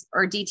DTC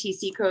or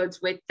DTC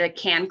codes with the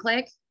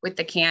Queclink, with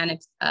the can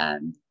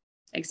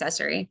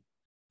accessory.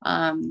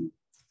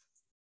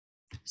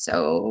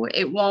 So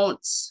it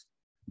won't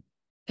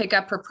pick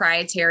up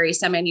proprietary.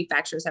 Some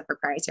manufacturers have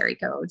proprietary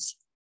codes.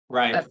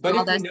 Right. But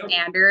all the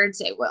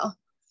standards, it will.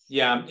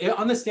 Yeah,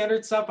 on the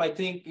standard stuff, I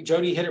think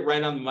Jody hit it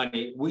right on the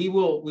money. We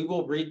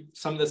will read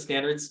some of the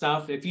standard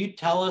stuff. If you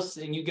tell us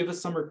and you give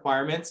us some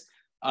requirements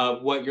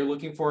of what you're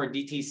looking for in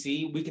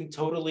DTC, we can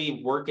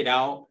totally work it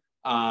out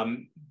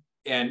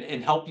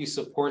and help you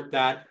support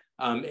that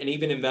and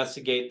even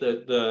investigate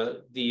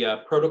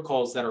the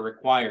protocols that are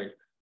required.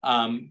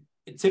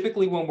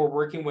 Typically, when we're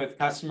working with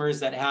customers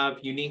that have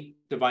unique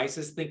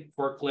devices, think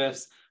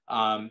forklifts,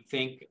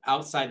 think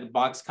outside the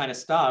box kind of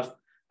stuff,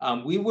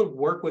 we would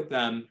work with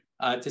them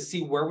to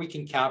see where we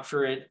can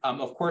capture it.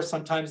 Of course,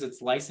 sometimes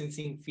it's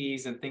licensing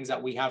fees and things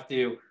that we have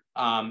to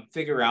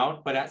figure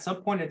out, but at some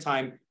point in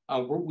time,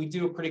 we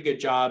do a pretty good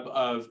job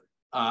of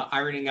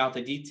ironing out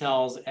the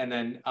details and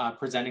then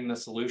presenting the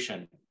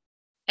solution.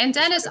 And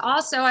Dennis,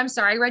 also, I'm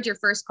sorry, I read your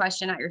first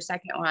question, not your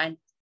second one.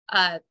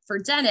 For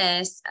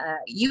Dennis,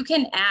 you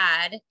can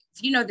add,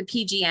 if you know the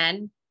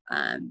PGN,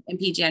 and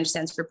PGN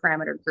stands for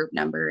parameter group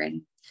number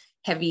and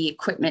heavy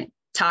equipment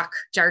talk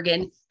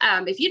jargon.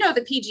 If you know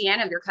the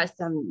PGN of your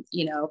custom,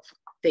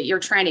 that you're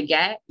trying to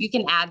get, you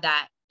can add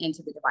that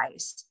into the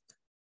device.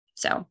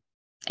 So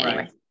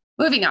anyway,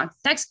 Moving on.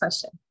 Next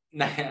question.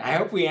 I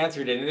hope we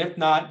answered it. And if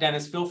not,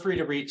 Dennis, feel free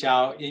to reach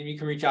out, and you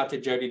can reach out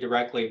to Jody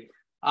directly.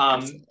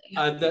 Does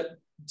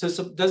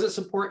it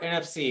support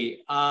NFC?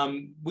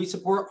 We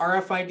support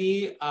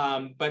RFID,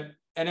 but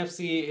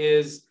NFC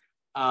is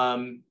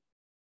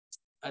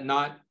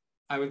not,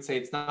 I would say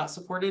it's not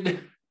supported.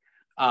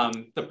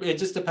 It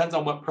just depends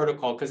on what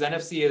protocol, because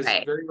NFC is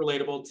very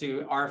relatable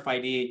to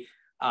RFID.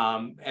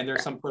 And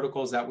there's some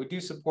protocols that we do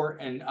support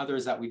and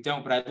others that we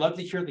don't, but I'd love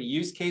to hear the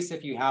use case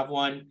if you have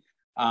one.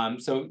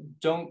 So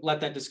don't let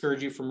that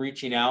discourage you from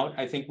reaching out.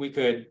 I think we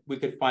could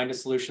find a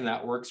solution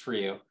that works for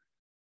you.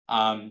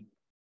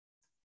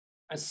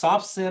 A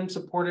soft SIM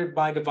supported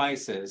by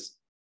devices.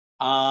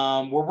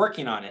 We're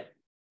working on it.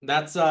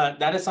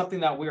 That is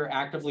something that we are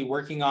actively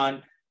working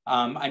on.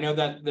 I know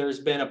that there's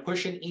been a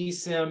push in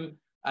eSIM,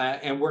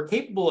 and we're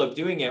capable of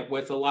doing it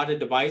with a lot of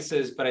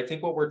devices, but I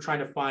think what we're trying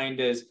to find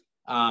is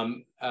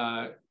the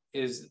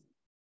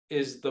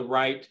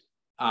right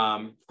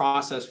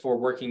process for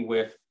working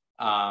with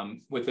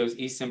those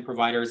eSIM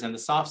providers and the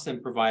soft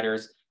SIM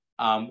providers.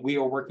 We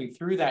are working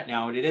through that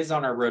now, and it is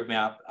on our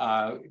roadmap.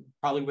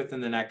 Probably within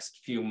the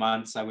next few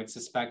months, I would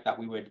suspect that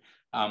we would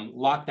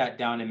lock that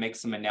down and make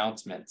some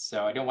announcements.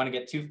 So I don't want to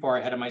get too far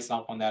ahead of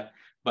myself on that.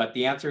 But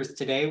the answer is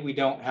today, we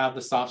don't have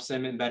the soft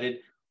SIM embedded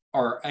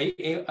or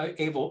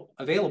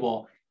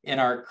available in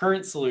our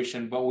current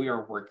solution, but we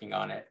are working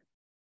on it.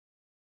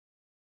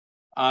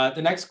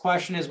 The next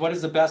question is, what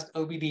is the best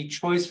OBD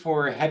choice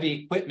for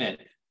heavy equipment?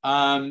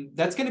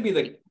 That's going to be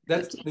the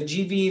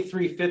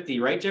GV350,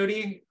 right,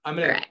 Jody? I'm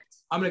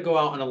gonna go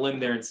out on a limb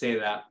there and say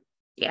that.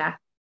 Yeah.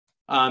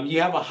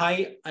 You have a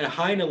high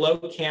and a low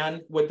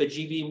can with the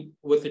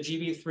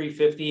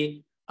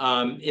GV350.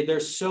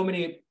 There's so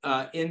many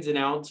ins and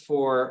outs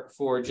for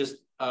just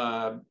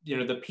the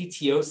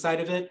PTO side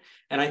of it,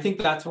 and I think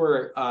that's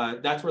where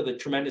the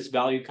tremendous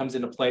value comes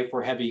into play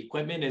for heavy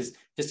equipment, is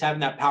just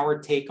having that power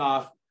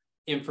takeoff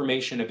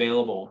information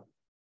available.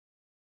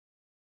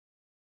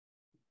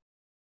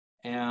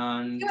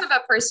 And you have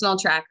a personal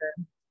tracker.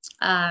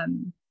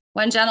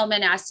 One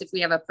gentleman asked if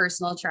we have a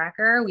personal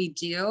tracker. We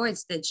do.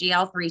 It's the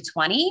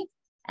GL320,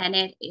 and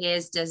it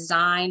is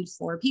designed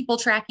for people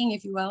tracking,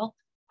 if you will.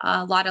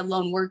 A lot of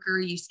lone worker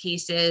use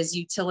cases,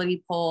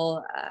 utility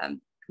pole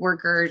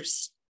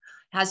workers,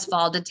 has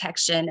fall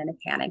detection and a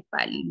panic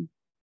button,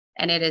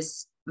 and it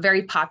is a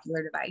very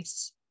popular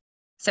device.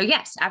 So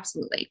yes,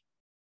 absolutely.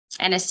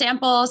 And a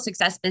sample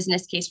success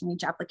business case from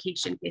each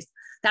application case.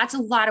 That's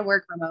a lot of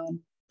work, Ramon.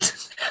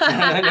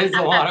 That is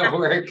a lot of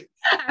work.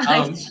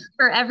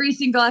 For every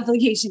single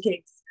application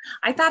case.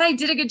 I thought I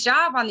did a good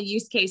job on the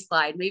use case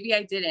slide. Maybe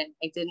I didn't.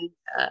 I didn't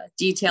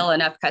detail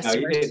enough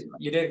customers. No,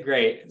 you did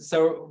great.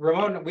 So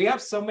Ramon, we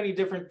have so many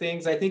different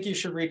things. I think you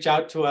should reach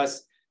out to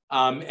us,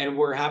 and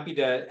we're happy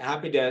to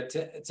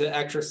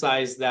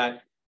exercise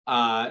that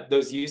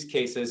those use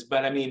cases.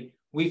 But I mean,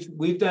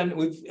 we've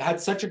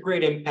had such a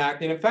great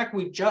impact, and in fact,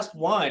 we just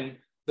won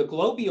the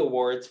Globee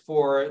Awards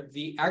for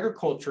the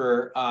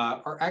agriculture,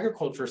 our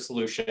agriculture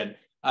solution,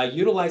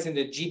 utilizing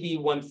the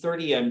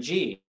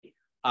GB130MG.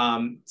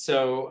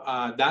 So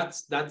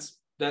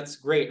that's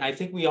great. I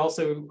think we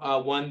also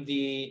won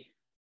the,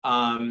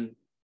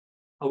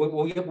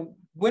 we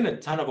win a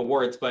ton of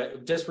awards,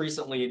 but just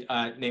recently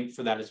named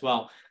for that as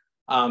well.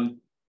 But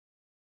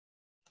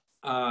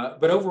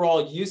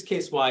overall, use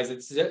case wise,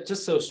 it's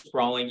just so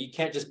sprawling. You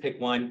can't just pick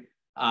one.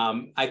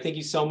 I thank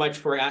you so much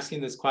for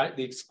asking these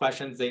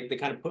questions. They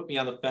kind of put me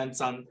on the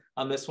fence on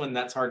this one.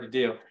 That's hard to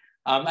do.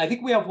 I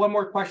think we have one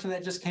more question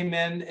that just came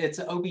in. It's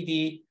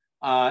OBD,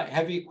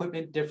 heavy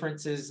equipment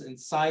differences in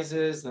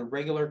sizes, the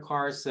regular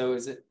cars. So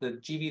is it the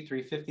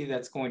GV350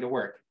 that's going to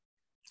work?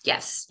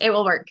 Yes, it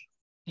will work.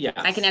 Yes.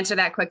 I can answer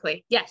that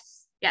quickly.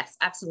 Yes, yes,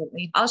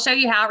 absolutely. I'll show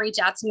you how. Reach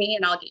out to me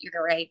and I'll get you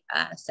the right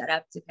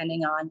setup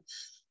depending on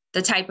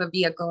the type of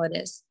vehicle it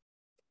is.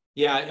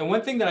 Yeah, and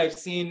one thing that I've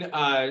seen,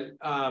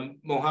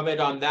 Mohammed,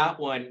 on that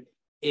one,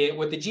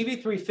 with the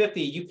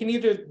GV350, you can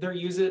either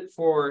use it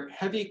for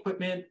heavy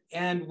equipment,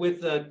 and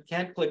with the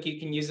Queclink, you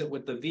can use it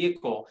with the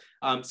vehicle.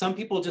 Some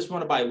people just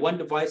want to buy one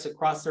device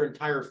across their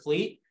entire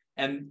fleet,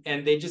 and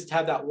they just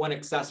have that one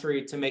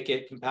accessory to make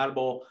it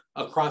compatible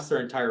across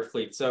their entire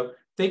fleet. So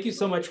thank you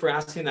so much for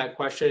asking that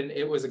question.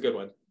 It was a good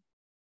one.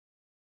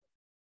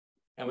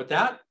 And with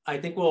that, I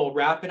think we'll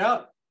wrap it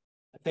up.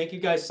 Thank you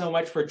guys so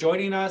much for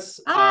joining us.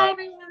 Bye,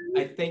 everyone.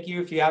 I thank you.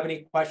 If you have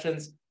any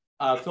questions,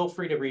 feel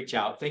free to reach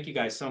out. Thank you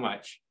guys so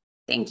much.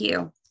 Thank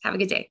you. Have a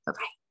good day.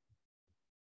 Bye-bye.